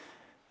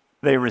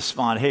they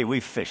respond, "Hey,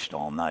 we've fished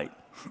all night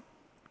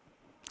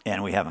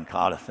and we haven't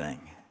caught a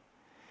thing.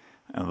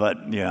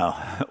 But,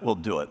 we'll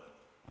do it."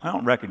 I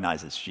don't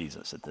recognize it's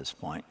Jesus at this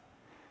point.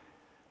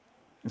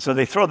 And so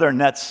they throw their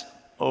nets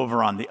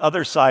over on the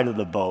other side of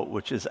the boat,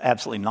 which is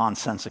absolutely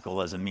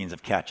nonsensical as a means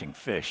of catching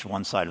fish,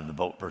 one side of the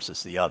boat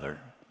versus the other,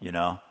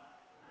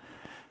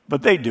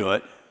 But they do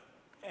it,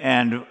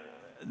 and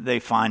they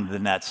find the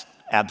nets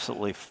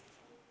absolutely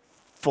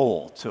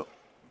full to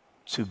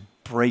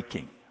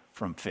breaking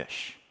from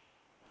fish.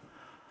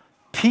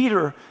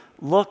 Peter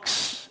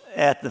looks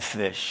at the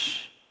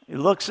fish, he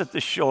looks at the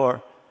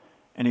shore,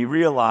 and he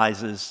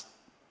realizes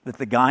that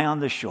the guy on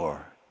the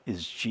shore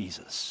is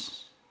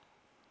Jesus.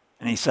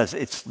 And he says,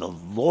 "It's the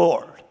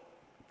Lord."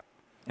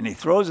 And he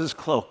throws his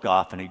cloak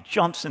off and he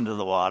jumps into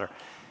the water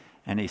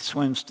and he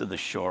swims to the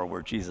shore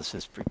where Jesus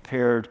has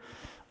prepared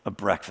a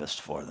breakfast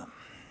for them.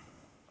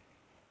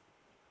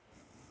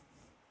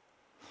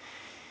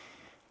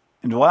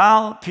 And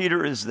while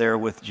Peter is there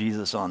with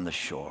Jesus on the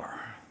shore,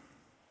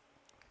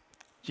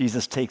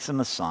 Jesus takes him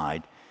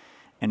aside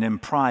and in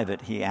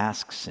private he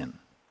asks him,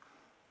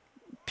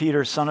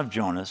 "Peter, son of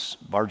Jonas,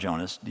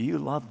 Bar-Jonas, do you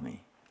love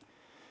me?"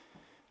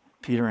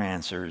 Peter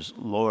answers,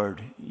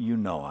 "Lord, you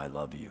know I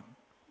love you."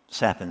 This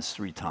happens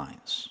 3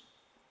 times.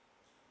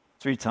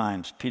 3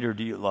 times, "Peter,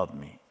 do you love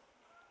me?"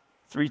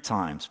 3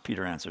 times,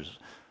 Peter answers,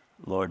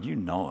 "Lord, you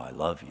know I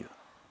love you."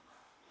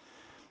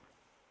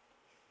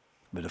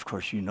 But of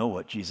course, you know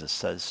what Jesus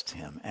says to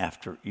him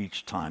after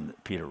each time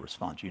that Peter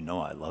responds, "You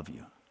know I love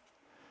you."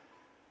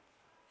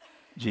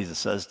 Jesus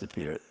says to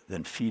Peter,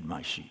 "Then feed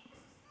my sheep.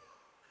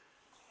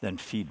 Then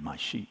feed my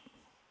sheep.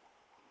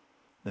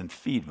 Then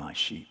feed my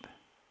sheep."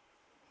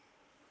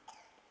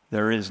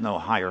 There is no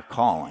higher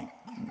calling,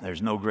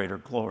 there's no greater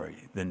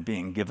glory than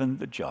being given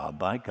the job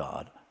by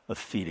God of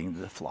feeding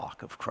the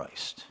flock of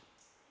Christ.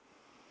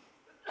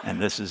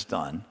 And this is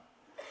done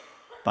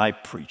by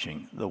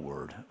preaching the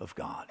Word of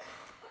God,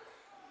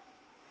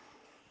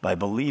 by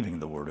believing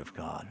the Word of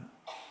God,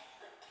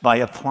 by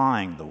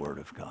applying the Word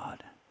of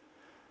God.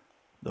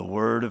 The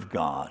Word of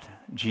God,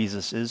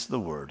 Jesus is the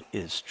Word,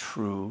 is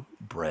true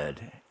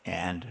bread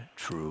and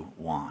true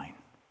wine.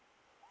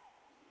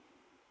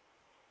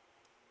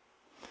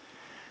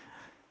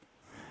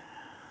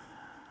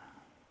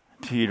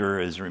 Peter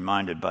is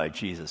reminded by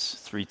Jesus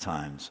 3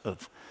 times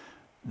of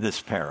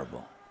this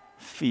parable.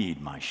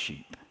 Feed my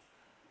sheep.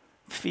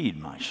 Feed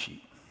my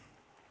sheep.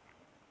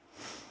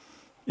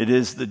 It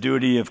is the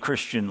duty of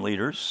Christian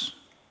leaders,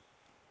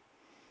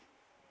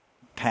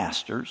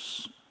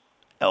 pastors,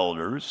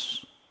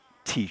 elders,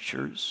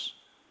 teachers,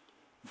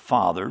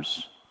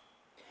 fathers,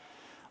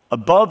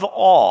 above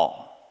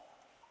all,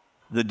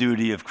 the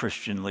duty of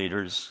Christian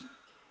leaders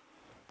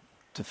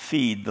to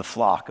feed the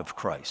flock of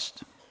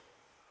Christ.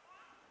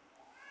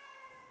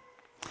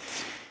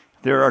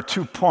 There are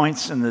 2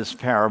 points in this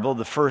parable.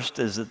 The first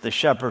is that the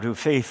shepherd who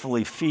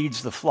faithfully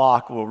feeds the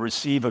flock will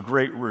receive a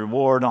great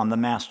reward on the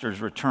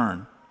master's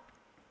return.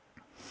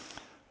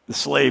 The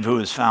slave who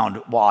is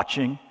found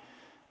watching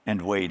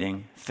and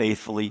waiting,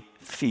 faithfully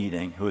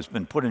feeding, who has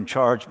been put in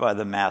charge by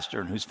the master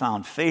and who's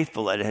found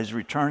faithful at his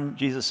return,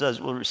 Jesus says,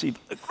 will receive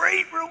a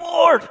great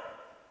reward.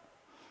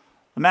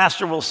 The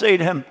master will say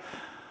to him,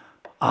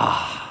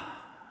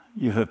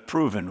 you have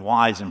proven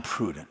wise and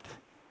prudent.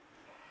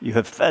 You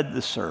have fed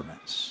the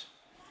servants.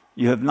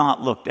 You have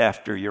not looked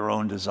after your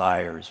own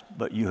desires,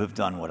 but you have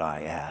done what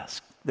I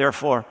asked.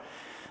 Therefore,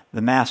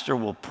 the master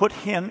will put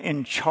him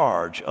in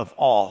charge of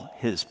all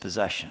his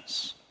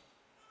possessions.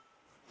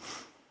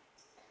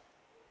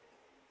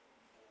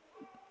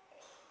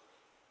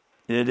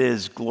 It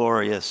is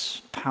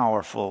glorious,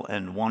 powerful,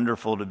 and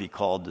wonderful to be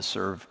called to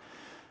serve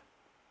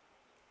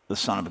the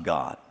Son of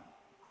God,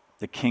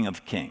 the King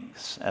of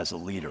Kings, as a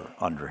leader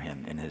under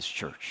him in his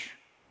church.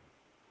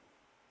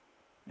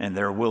 And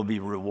there will be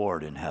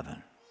reward in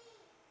heaven.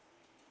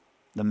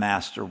 The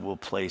master will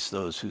place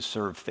those who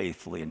serve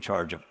faithfully in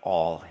charge of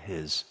all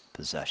his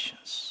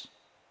possessions.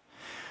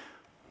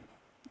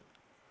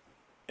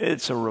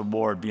 It's a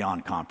reward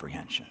beyond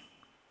comprehension.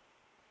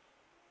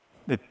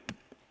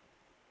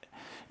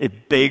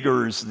 It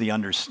beggars the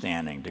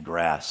understanding to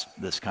grasp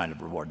this kind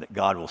of reward, that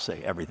God will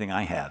say, everything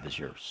I have is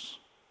yours.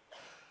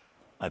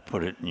 I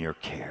put it in your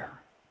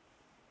care.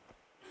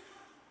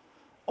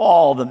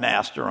 All the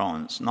master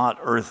owns, not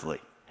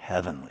earthly,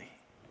 heavenly.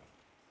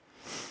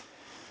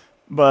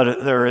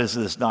 But there is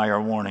this dire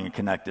warning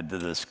connected to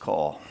this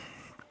call.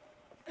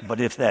 But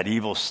if that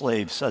evil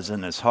slave says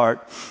in his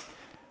heart,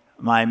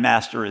 My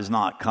master is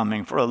not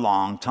coming for a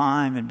long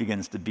time, and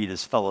begins to beat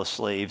his fellow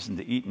slaves and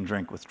to eat and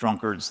drink with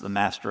drunkards. The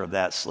master of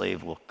that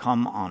slave will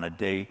come on a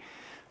day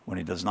when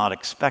he does not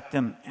expect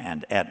him,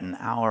 and at an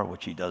hour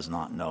which he does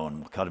not know, and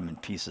will cut him in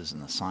pieces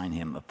and assign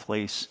him a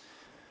place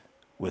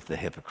with the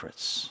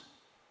hypocrites.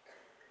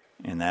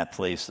 In that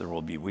place there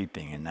will be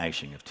weeping and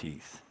gnashing of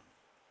teeth.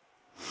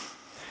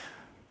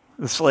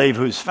 The slave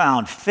who's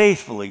found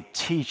faithfully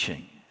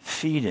teaching,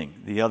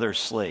 feeding the other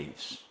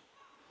slaves,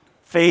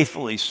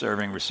 faithfully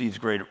serving, receives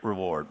great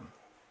reward.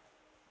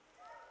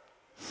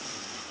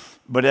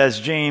 But as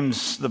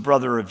James, the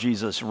brother of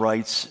Jesus,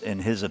 writes in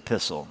his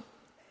epistle,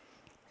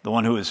 the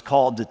one who is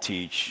called to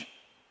teach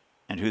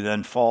and who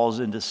then falls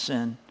into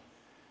sin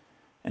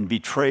and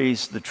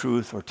betrays the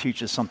truth or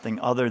teaches something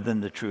other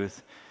than the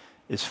truth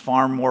is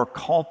far more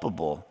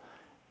culpable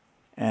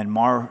and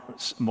more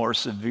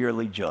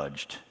severely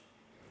judged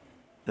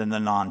than the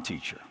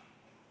non-teacher,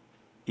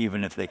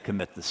 even if they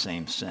commit the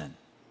same sin.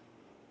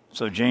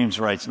 So James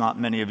writes, not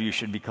many of you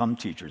should become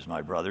teachers,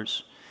 my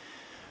brothers,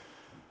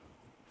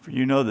 for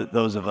you know that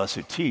those of us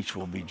who teach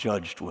will be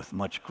judged with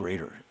much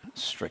greater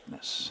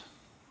strictness.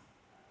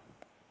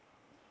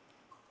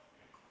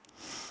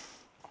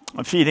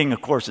 Feeding,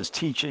 of course, is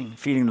teaching.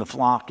 Feeding the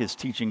flock is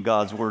teaching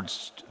God's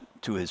words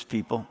to his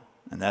people,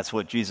 and that's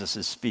what Jesus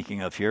is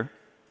speaking of here.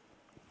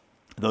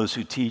 Those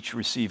who teach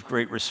receive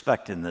great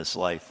respect in this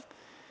life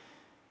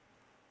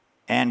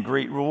and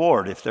great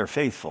reward if they're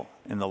faithful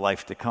in the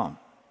life to come.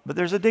 But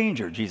there's a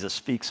danger Jesus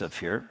speaks of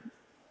here,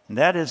 and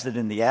that is that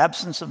in the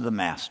absence of the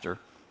master,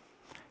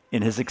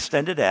 in his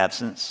extended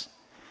absence,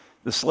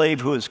 the slave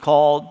who is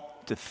called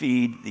to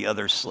feed the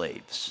other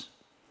slaves,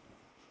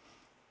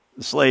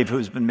 the slave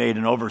who's been made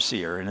an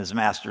overseer in his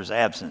master's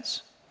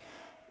absence,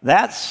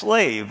 that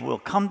slave will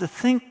come to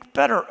think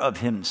better of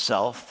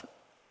himself,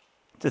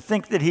 to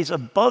think that he's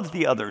above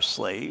the other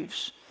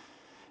slaves,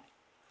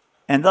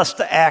 and thus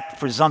to act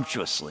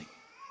presumptuously.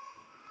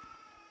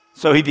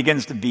 So he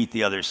begins to beat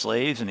the other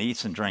slaves and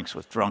eats and drinks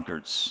with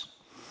drunkards.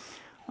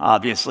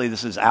 Obviously,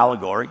 this is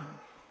allegory.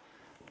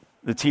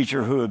 The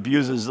teacher who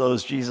abuses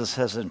those Jesus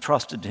has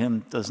entrusted to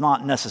him does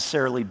not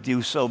necessarily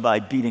do so by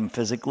beating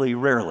physically.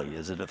 Rarely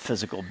is it a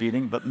physical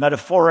beating, but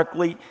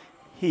metaphorically,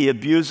 he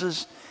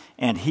abuses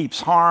and heaps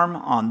harm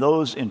on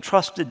those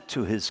entrusted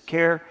to his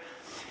care.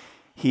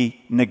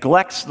 He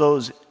neglects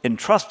those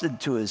entrusted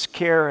to his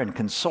care and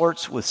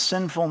consorts with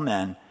sinful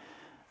men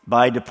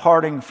by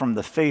departing from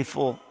the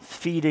faithful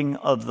feeding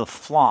of the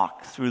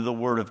flock through the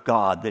word of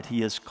God that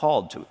he is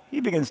called to. He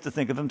begins to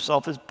think of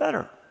himself as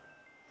better.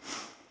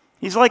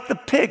 He's like the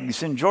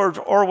pigs in George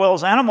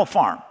Orwell's Animal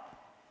Farm.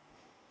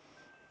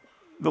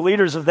 The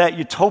leaders of that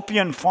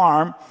utopian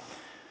farm,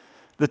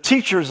 the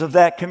teachers of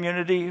that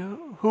community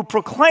who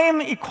proclaim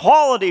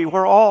equality,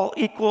 we're all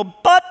equal,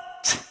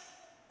 but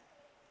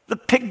the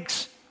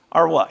pigs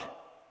are what?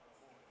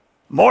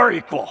 More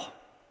equal.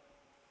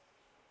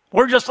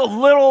 We're just a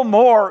little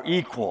more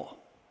equal.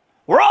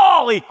 We're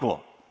all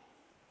equal.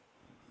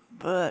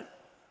 But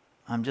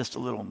I'm just a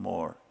little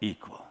more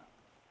equal.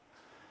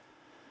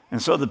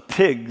 And so the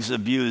pigs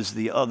abuse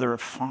the other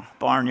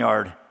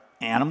barnyard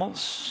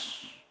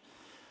animals.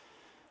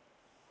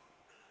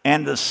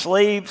 And the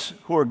slaves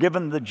who are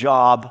given the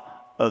job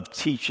of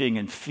teaching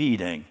and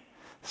feeding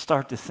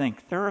start to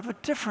think they're of a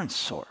different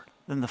sort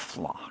than the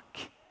flock.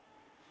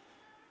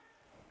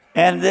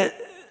 And that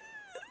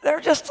they're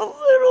just a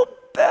little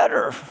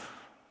better.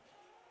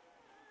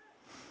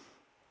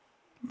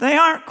 They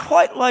aren't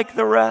quite like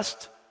the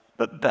rest,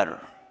 but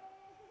better.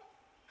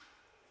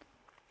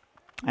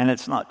 And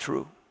it's not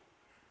true.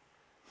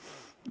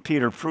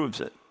 Peter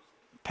proves it.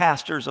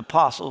 Pastors,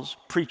 apostles,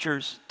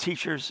 preachers,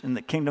 teachers in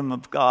the kingdom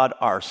of God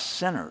are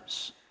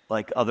sinners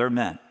like other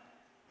men.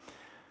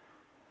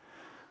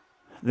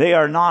 They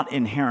are not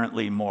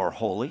inherently more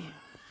holy.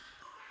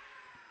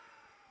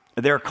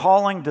 Their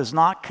calling does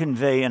not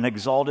convey an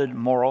exalted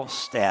moral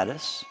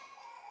status.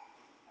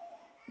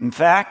 In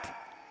fact,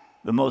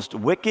 the most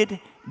wicked,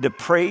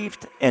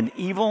 depraved, and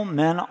evil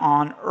men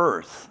on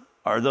earth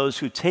are those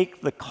who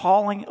take the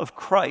calling of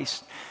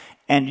Christ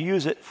and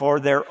use it for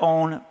their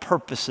own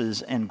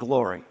purposes and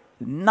glory.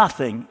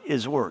 Nothing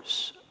is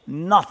worse,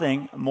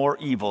 nothing more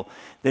evil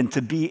than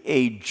to be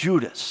a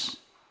Judas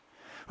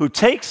who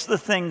takes the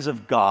things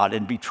of God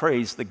and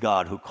betrays the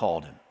God who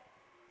called him.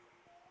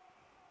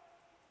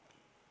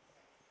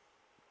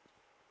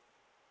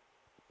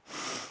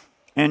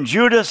 And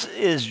Judas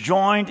is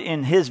joined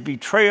in his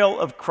betrayal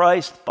of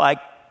Christ by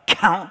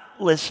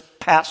countless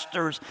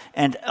pastors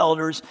and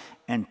elders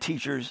and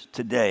teachers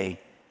today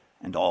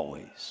and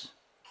always.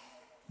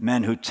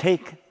 Men who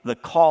take the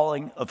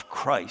calling of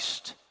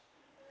Christ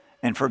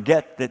and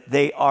forget that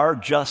they are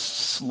just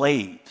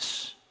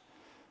slaves,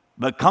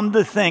 but come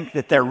to think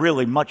that they're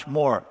really much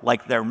more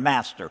like their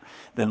master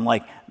than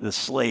like the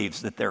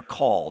slaves that they're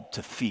called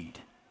to feed.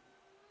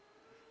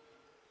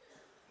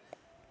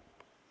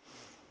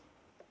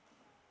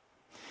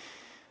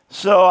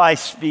 So I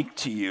speak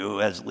to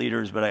you as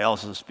leaders, but I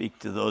also speak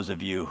to those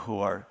of you who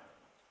are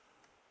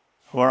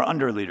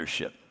under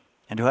leadership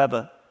and who have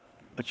a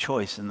a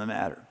choice in the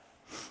matter.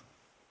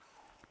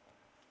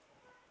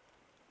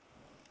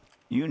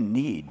 You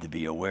need to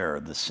be aware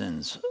of the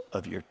sins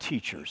of your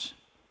teachers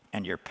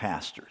and your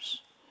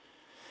pastors,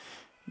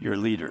 your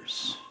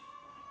leaders,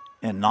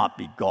 and not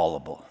be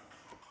gullible.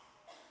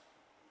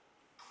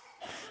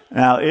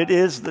 Now, it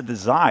is the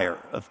desire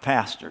of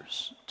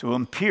pastors to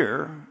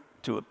appear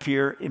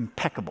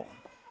impeccable.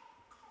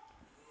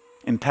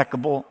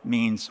 Impeccable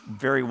means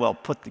very well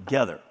put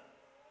together,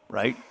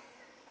 right?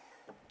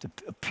 To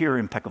appear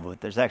impeccable.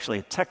 There's actually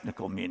a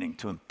technical meaning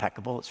to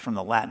impeccable. It's from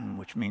the Latin,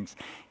 which means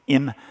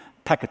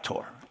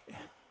impeccator,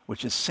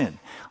 which is sin,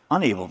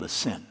 unable to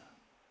sin.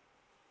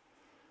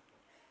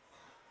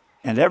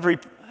 And every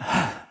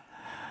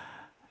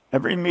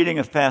meeting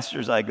of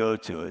pastors I go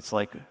to, it's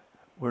like,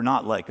 we're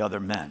not like other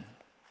men.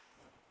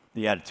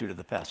 The attitude of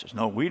the pastors.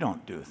 No, we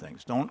don't do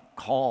things. Don't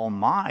call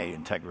my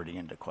integrity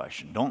into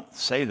question. Don't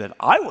say that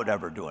I would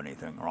ever do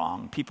anything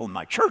wrong. People in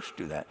my church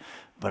do that.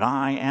 But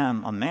I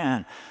am a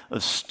man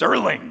of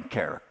sterling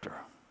character,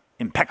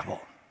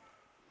 impeccable.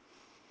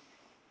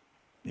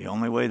 The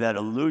only way that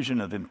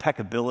illusion of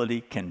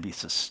impeccability can be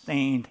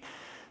sustained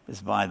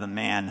is by the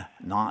man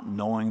not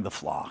knowing the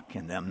flock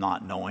and them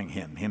not knowing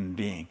him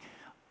being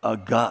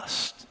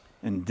august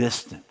and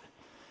distant,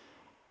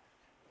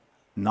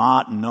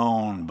 not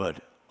known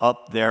but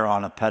up there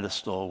on a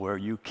pedestal where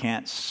you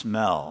can't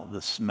smell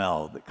the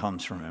smell that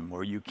comes from him,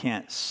 where you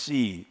can't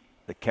see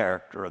the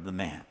character of the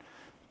man.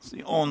 It's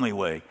the only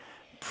way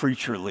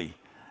preacherly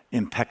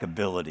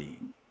impeccability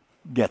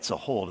gets a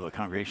hold of a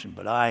congregation.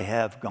 But I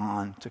have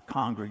gone to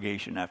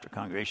congregation after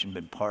congregation,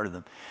 been part of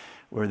them,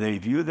 where they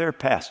view their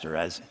pastor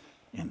as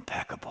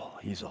impeccable.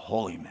 He's a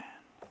holy man.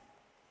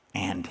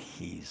 And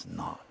he's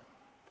not.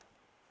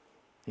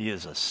 He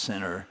is a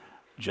sinner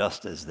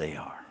just as they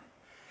are.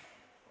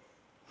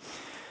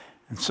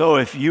 And so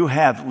if you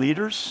have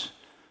leaders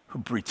who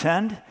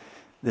pretend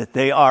that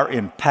they are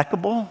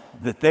impeccable,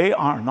 that they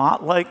are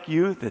not like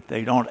you, that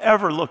they don't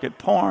ever look at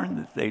porn,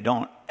 that they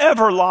don't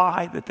ever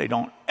lie, that they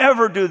don't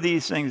ever do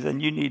these things, then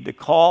you need to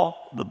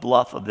call the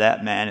bluff of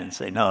that man and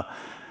say, no,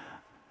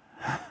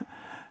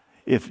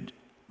 if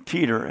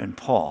Peter and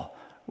Paul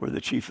were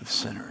the chief of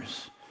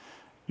sinners,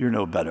 you're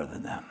no better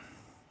than them.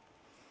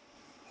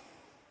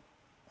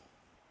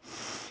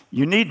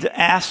 You need to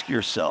ask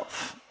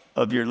yourself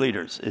of your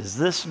leaders, is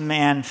this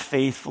man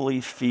faithfully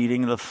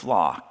feeding the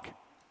flock,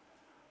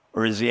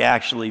 or is he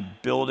actually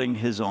building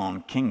his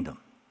own kingdom?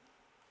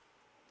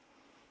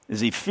 Is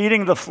he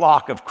feeding the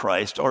flock of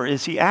Christ, or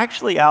is he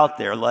actually out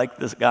there, like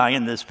this guy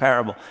in this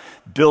parable,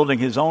 building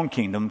his own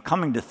kingdom,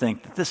 coming to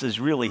think that this is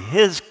really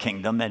his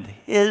kingdom and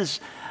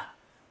his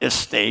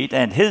estate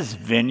and his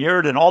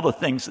vineyard and all the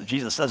things that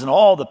Jesus says in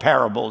all the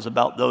parables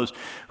about those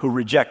who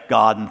reject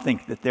God and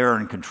think that they're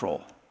in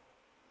control?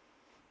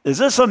 Is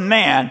this a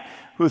man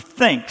who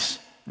thinks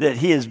that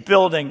he is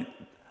building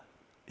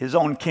his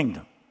own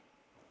kingdom?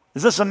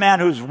 Is this a man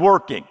who's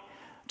working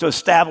to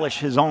establish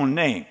his own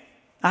name?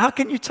 Now, how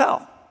can you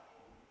tell?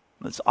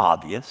 It's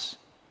obvious.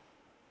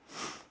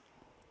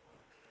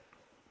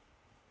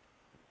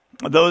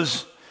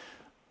 This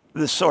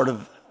sort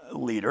of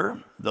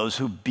leader, those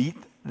who beat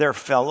their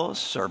fellow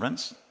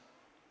servants,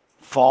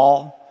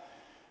 fall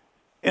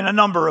in a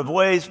number of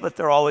ways, but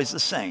they're always the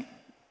same.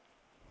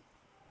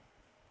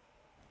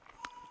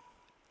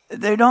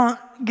 They don't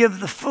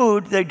give the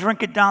food, they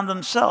drink it down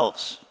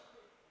themselves.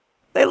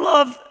 They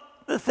love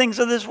the things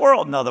of this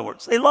world, in other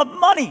words. They love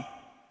money.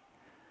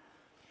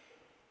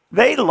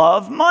 They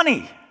love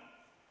money.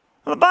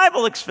 The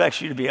Bible expects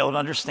you to be able to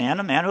understand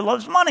a man who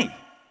loves money.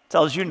 It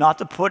tells you not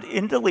to put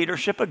into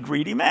leadership a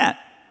greedy man.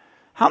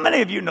 How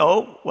many of you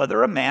know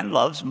whether a man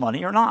loves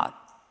money or not?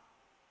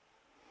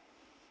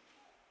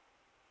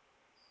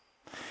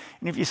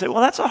 And if you say,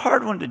 well, that's a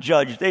hard one to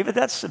judge, David,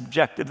 that's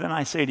subjective, then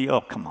I say to you,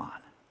 oh, come on.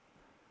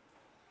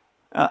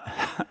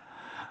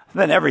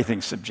 Then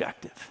everything's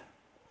subjective.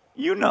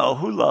 You know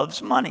who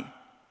loves money.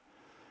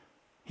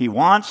 He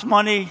wants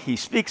money, he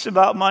speaks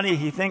about money,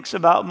 he thinks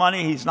about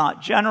money, he's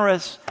not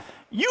generous.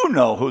 You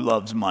know who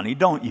loves money,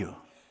 don't you?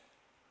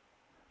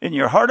 In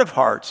your heart of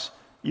hearts,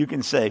 you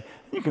can say,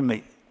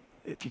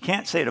 if you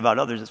can't say it about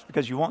others, it's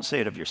because you won't say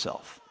it of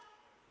yourself.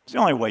 It's the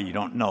only way you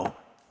don't know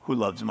who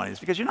loves money is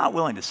because you're not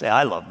willing to say,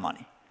 I love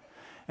money.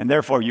 And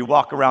therefore, you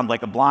walk around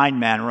like a blind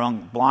man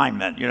among blind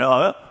men,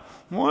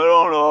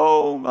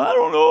 well, I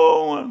don't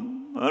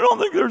know. I don't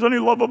think there's any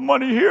love of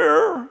money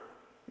here.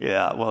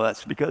 Yeah, well,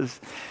 that's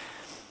because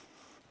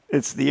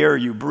it's the air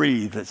you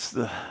breathe. It's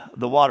the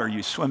water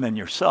you swim in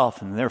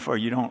yourself, and therefore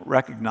you don't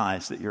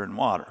recognize that you're in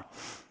water.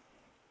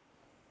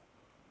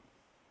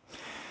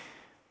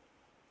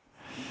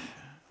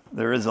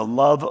 There is a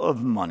love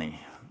of money.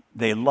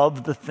 They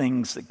love the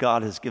things that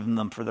God has given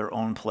them for their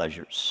own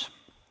pleasures.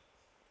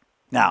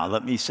 Now,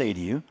 let me say to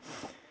you,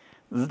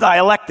 the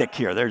dialectic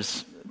here,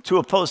 there's two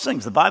opposed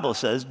things. The Bible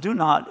says, do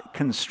not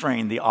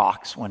constrain the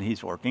ox when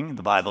he's working.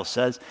 The Bible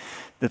says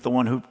that the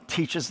one who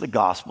teaches the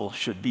gospel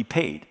should be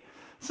paid.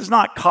 This is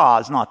not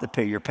cause not to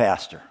pay your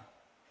pastor.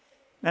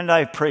 And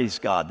I praise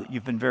God that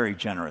you've been very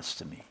generous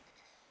to me.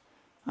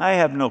 I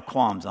have no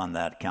qualms on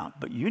that account,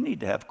 but you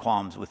need to have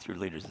qualms with your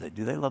leaders.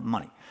 Do they love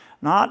money?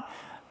 Not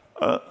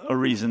a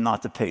reason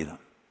not to pay them,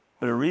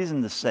 but a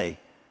reason to say,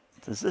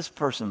 does this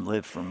person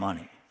live for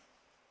money?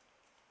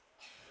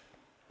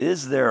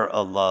 Is there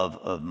a love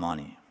of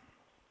money?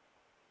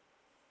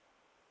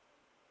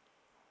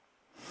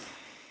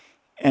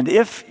 And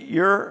if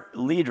your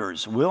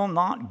leaders will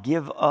not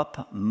give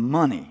up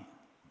money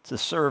to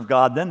serve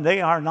God, then they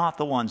are not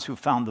the ones who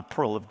found the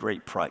pearl of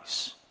great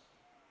price.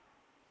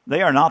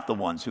 They are not the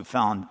ones who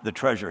found the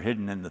treasure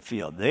hidden in the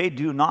field. They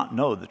do not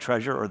know the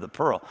treasure or the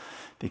pearl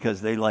because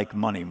they like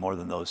money more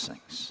than those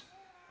things.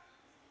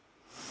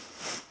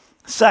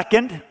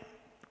 Second,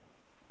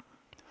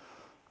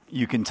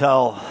 you can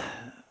tell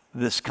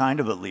this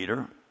kind of a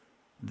leader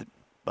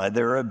by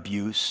their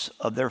abuse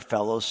of their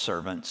fellow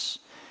servants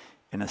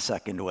in a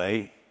second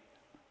way.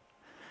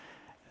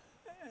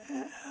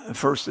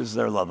 First is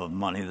their love of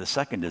money. The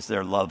second is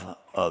their love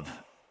of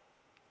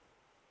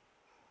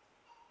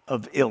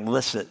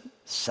illicit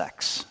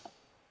sex.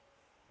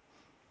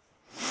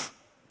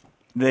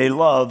 They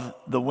love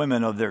the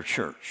women of their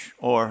church,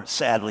 or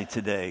sadly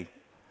today,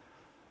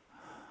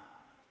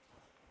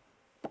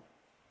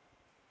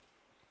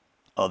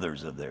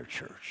 others of their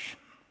church.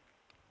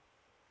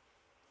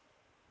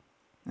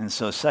 And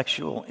so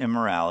sexual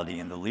immorality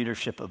in the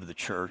leadership of the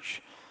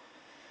church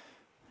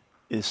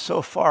is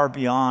so far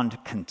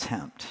beyond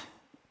contempt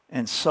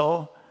and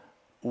so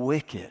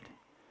wicked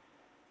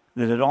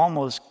that it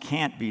almost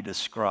can't be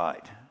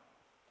described.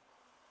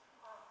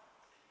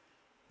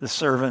 The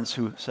servants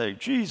who say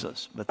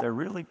Jesus, but they're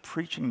really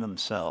preaching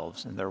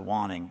themselves and they're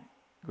wanting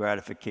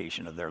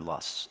gratification of their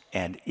lusts.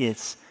 And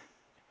it's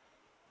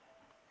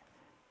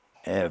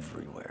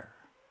everywhere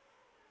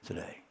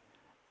today.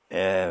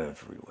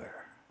 Everywhere.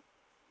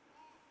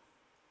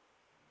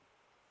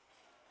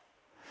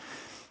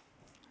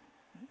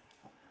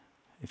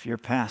 If your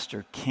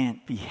pastor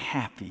can't be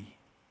happy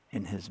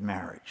in his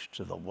marriage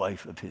to the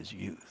wife of his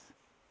youth,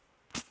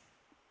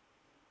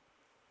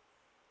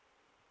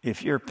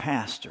 if your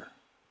pastor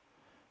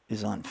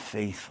is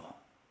unfaithful,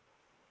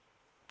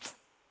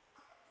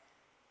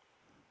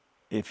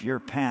 if your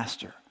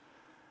pastor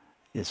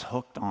is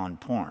hooked on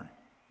porn,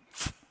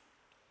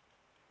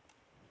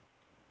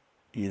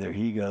 either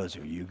he goes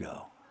or you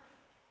go.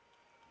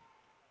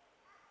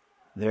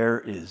 There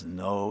is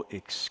no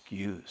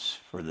excuse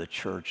for the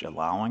church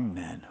allowing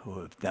men who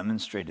have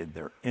demonstrated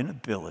their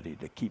inability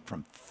to keep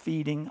from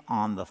feeding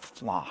on the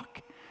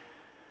flock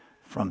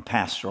from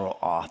pastoral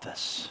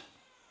office.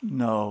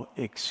 No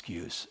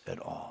excuse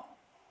at all.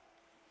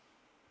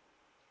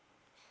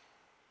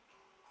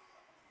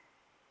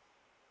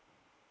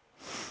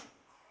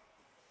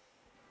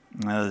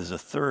 Now, there's a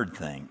third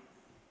thing,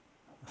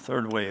 a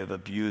third way of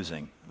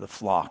abusing the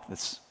flock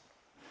that's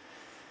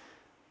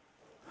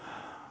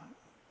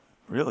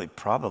really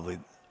probably,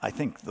 I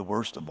think, the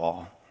worst of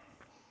all.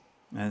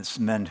 And it's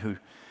men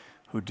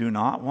who do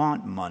not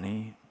want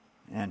money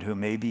and who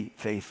may be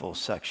faithful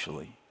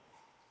sexually.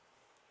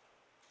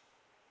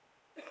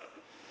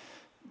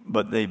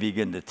 But they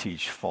begin to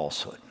teach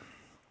falsehood.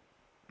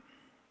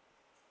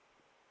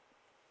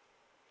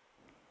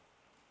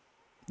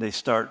 They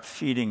start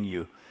feeding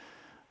you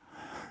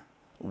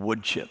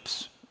wood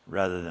chips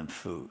rather than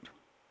food.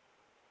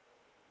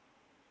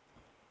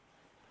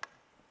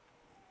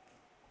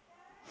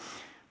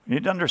 You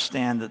need to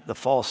understand that the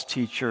false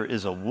teacher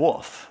is a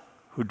wolf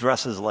who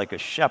dresses like a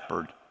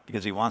shepherd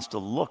because he wants to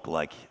look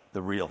like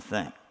the real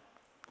thing.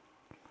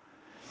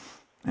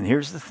 And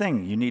here's the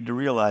thing you need to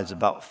realize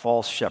about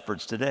false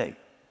shepherds today.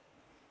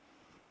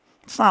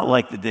 It's not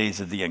like the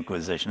days of the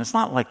Inquisition. It's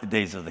not like the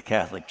days of the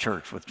Catholic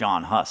Church with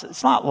John Huss.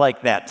 It's not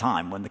like that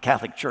time when the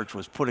Catholic Church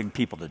was putting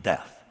people to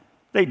death.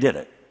 They did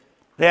it.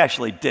 They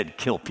actually did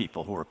kill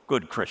people who were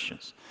good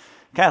Christians.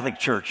 Catholic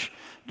Church,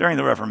 during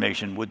the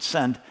Reformation, would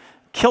send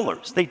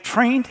killers. They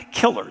trained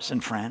killers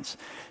in France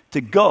to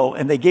go,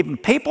 and they gave them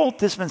papal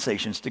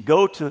dispensations to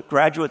go to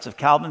graduates of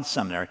Calvin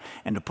Seminary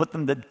and to put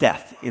them to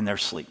death in their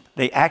sleep.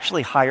 They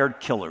actually hired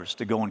killers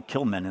to go and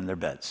kill men in their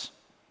beds.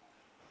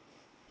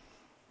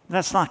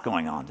 That's not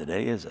going on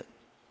today, is it?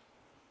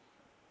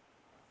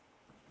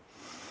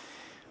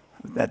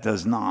 That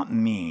does not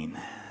mean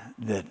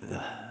that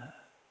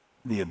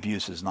the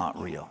abuse is not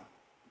real.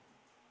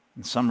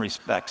 In some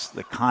respects,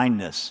 the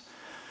kindness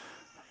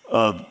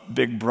of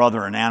Big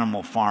Brother and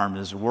Animal Farm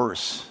is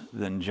worse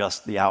than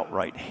just the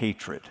outright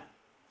hatred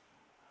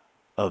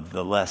of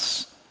the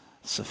less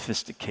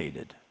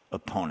sophisticated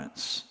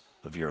opponents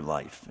of your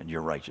life and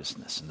your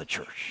righteousness in the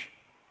church.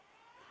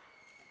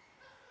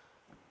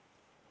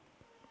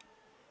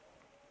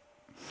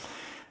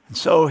 And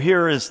so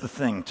here is the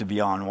thing to be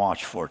on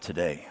watch for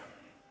today.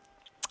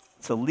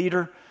 It's a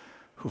leader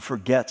who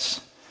forgets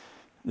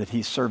that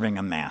he's serving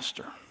a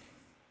master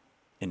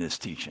in his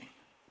teaching.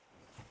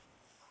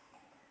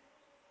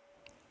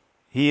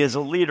 He is a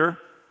leader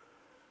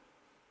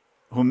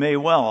who may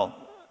well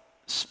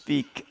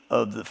speak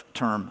of the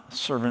term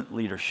servant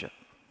leadership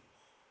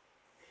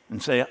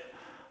and say,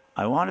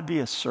 I want to be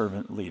a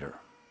servant leader.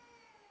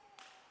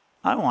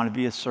 I want to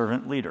be a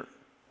servant leader.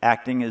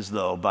 acting as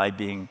though by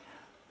being,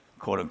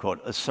 quote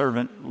unquote, a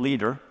servant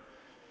leader,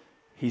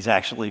 he's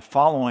actually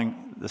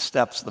following the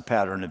steps, the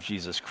pattern of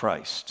Jesus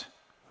Christ,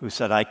 who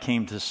said, I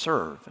came to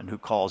serve, and who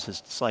calls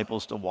his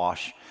disciples to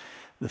wash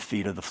the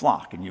feet of the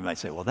flock. And you might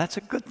say, well, that's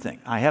a good thing.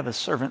 I have a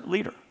servant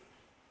leader.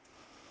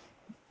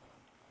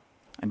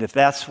 And if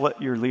that's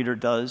what your leader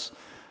does,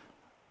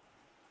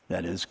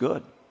 that is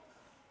good.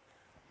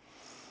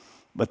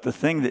 But the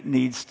thing that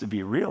needs to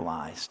be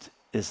realized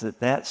is that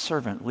that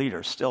servant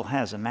leader still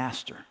has a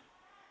master.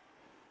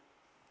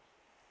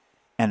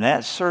 And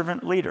that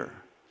servant leader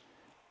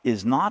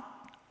is not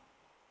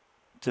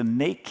to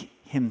make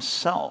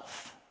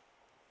himself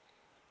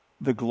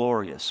the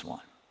glorious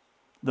one,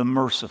 the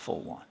merciful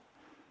one,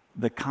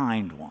 the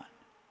kind one,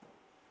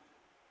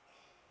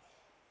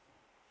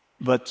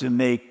 but to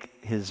make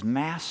his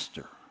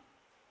master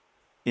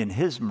in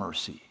his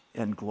mercy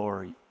and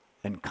glory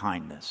and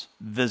kindness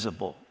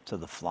visible to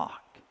the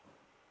flock.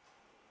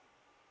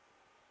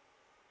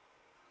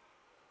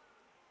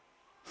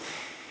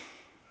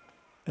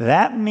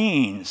 That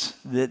means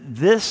that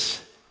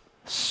this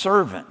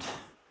servant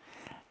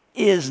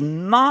is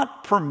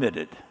not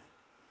permitted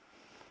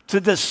to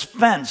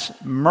dispense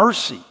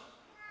mercy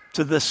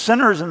to the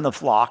sinners in the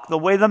flock the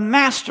way the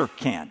master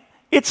can.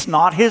 It's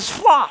not his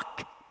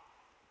flock.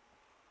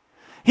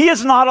 He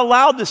is not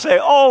allowed to say,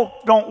 oh,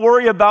 don't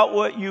worry about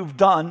what you've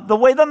done, the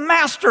way the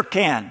master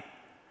can.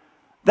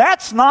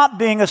 That's not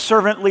being a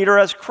servant leader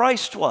as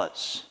Christ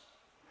was.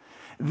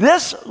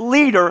 This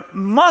leader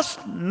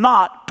must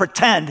not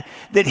pretend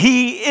that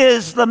he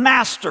is the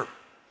master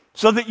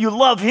so that you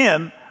love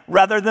him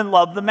rather than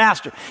love the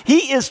master.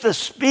 He is to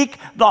speak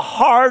the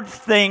hard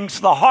things,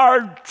 the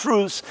hard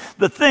truths,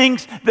 the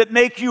things that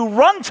make you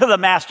run to the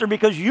master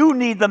because you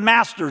need the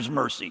master's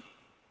mercy.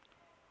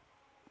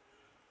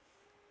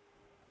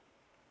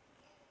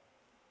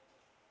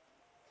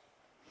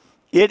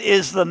 It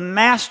is the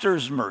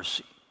master's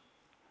mercy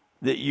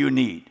that you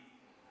need,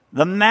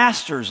 the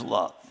master's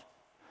love,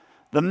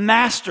 the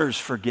master's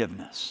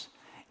forgiveness.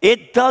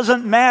 It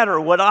doesn't matter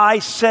what I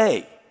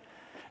say.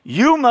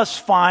 You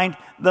must find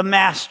the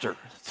master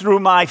through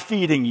my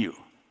feeding you.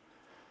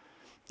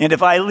 And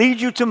if I lead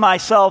you to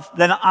myself,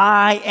 then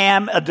I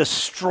am a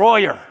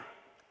destroyer.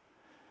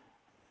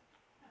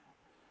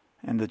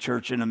 And the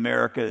church in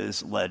America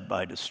is led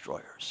by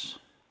destroyers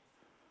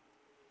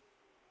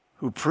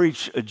who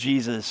preach a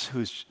Jesus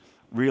who's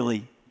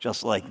really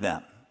just like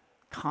them,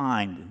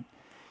 kind,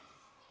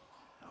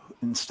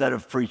 instead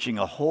of preaching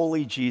a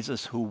holy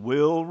Jesus who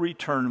will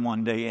return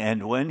one day.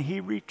 And when he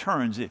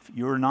returns, if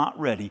you're not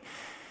ready,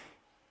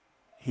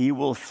 he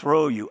will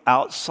throw you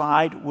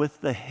outside with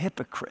the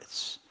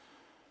hypocrites,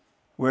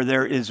 where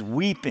there is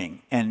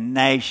weeping and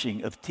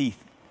gnashing of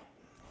teeth.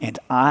 And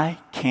I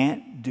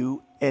can't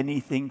do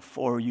anything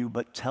for you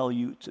but tell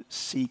you to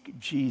seek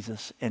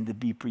Jesus and to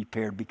be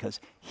prepared, because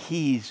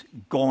he's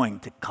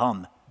going to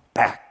come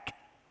back.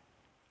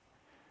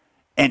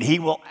 And he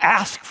will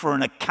ask for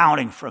an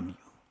accounting from you.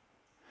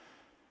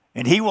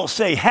 And he will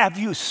say, have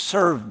you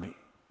served me?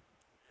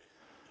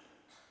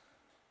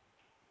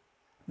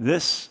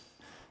 This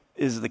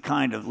is the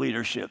kind of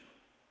leadership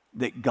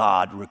that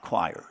God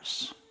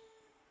requires.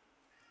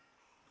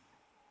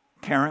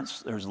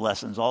 Parents, there's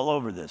lessons all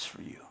over this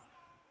for you.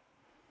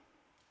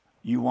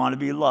 You want to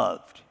be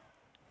loved.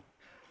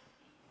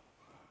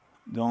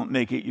 Don't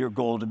make it your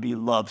goal to be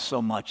loved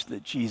so much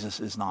that Jesus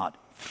is not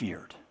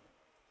feared.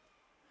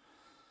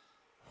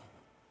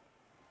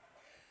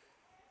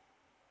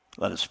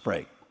 Let us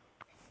pray.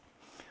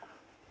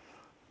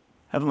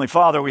 Heavenly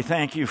Father, we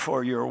thank you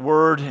for your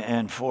word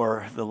and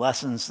for the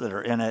lessons that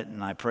are in it.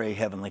 And I pray,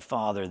 Heavenly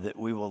Father, that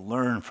we will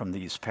learn from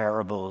these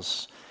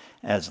parables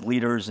as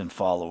leaders and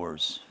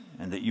followers,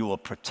 and that you will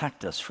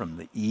protect us from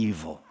the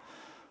evil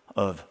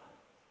of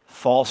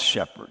false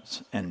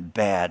shepherds and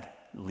bad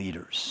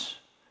leaders.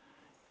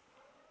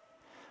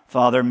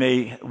 Father,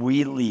 may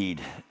we lead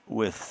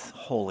with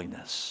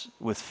holiness,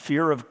 with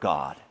fear of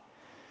God,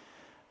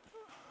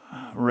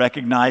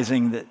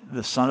 recognizing that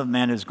the Son of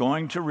Man is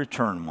going to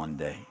return one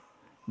day,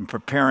 and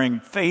preparing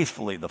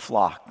faithfully the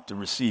flock to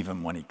receive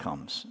him when he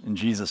comes. In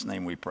Jesus'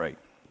 name we pray.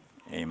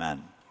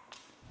 Amen.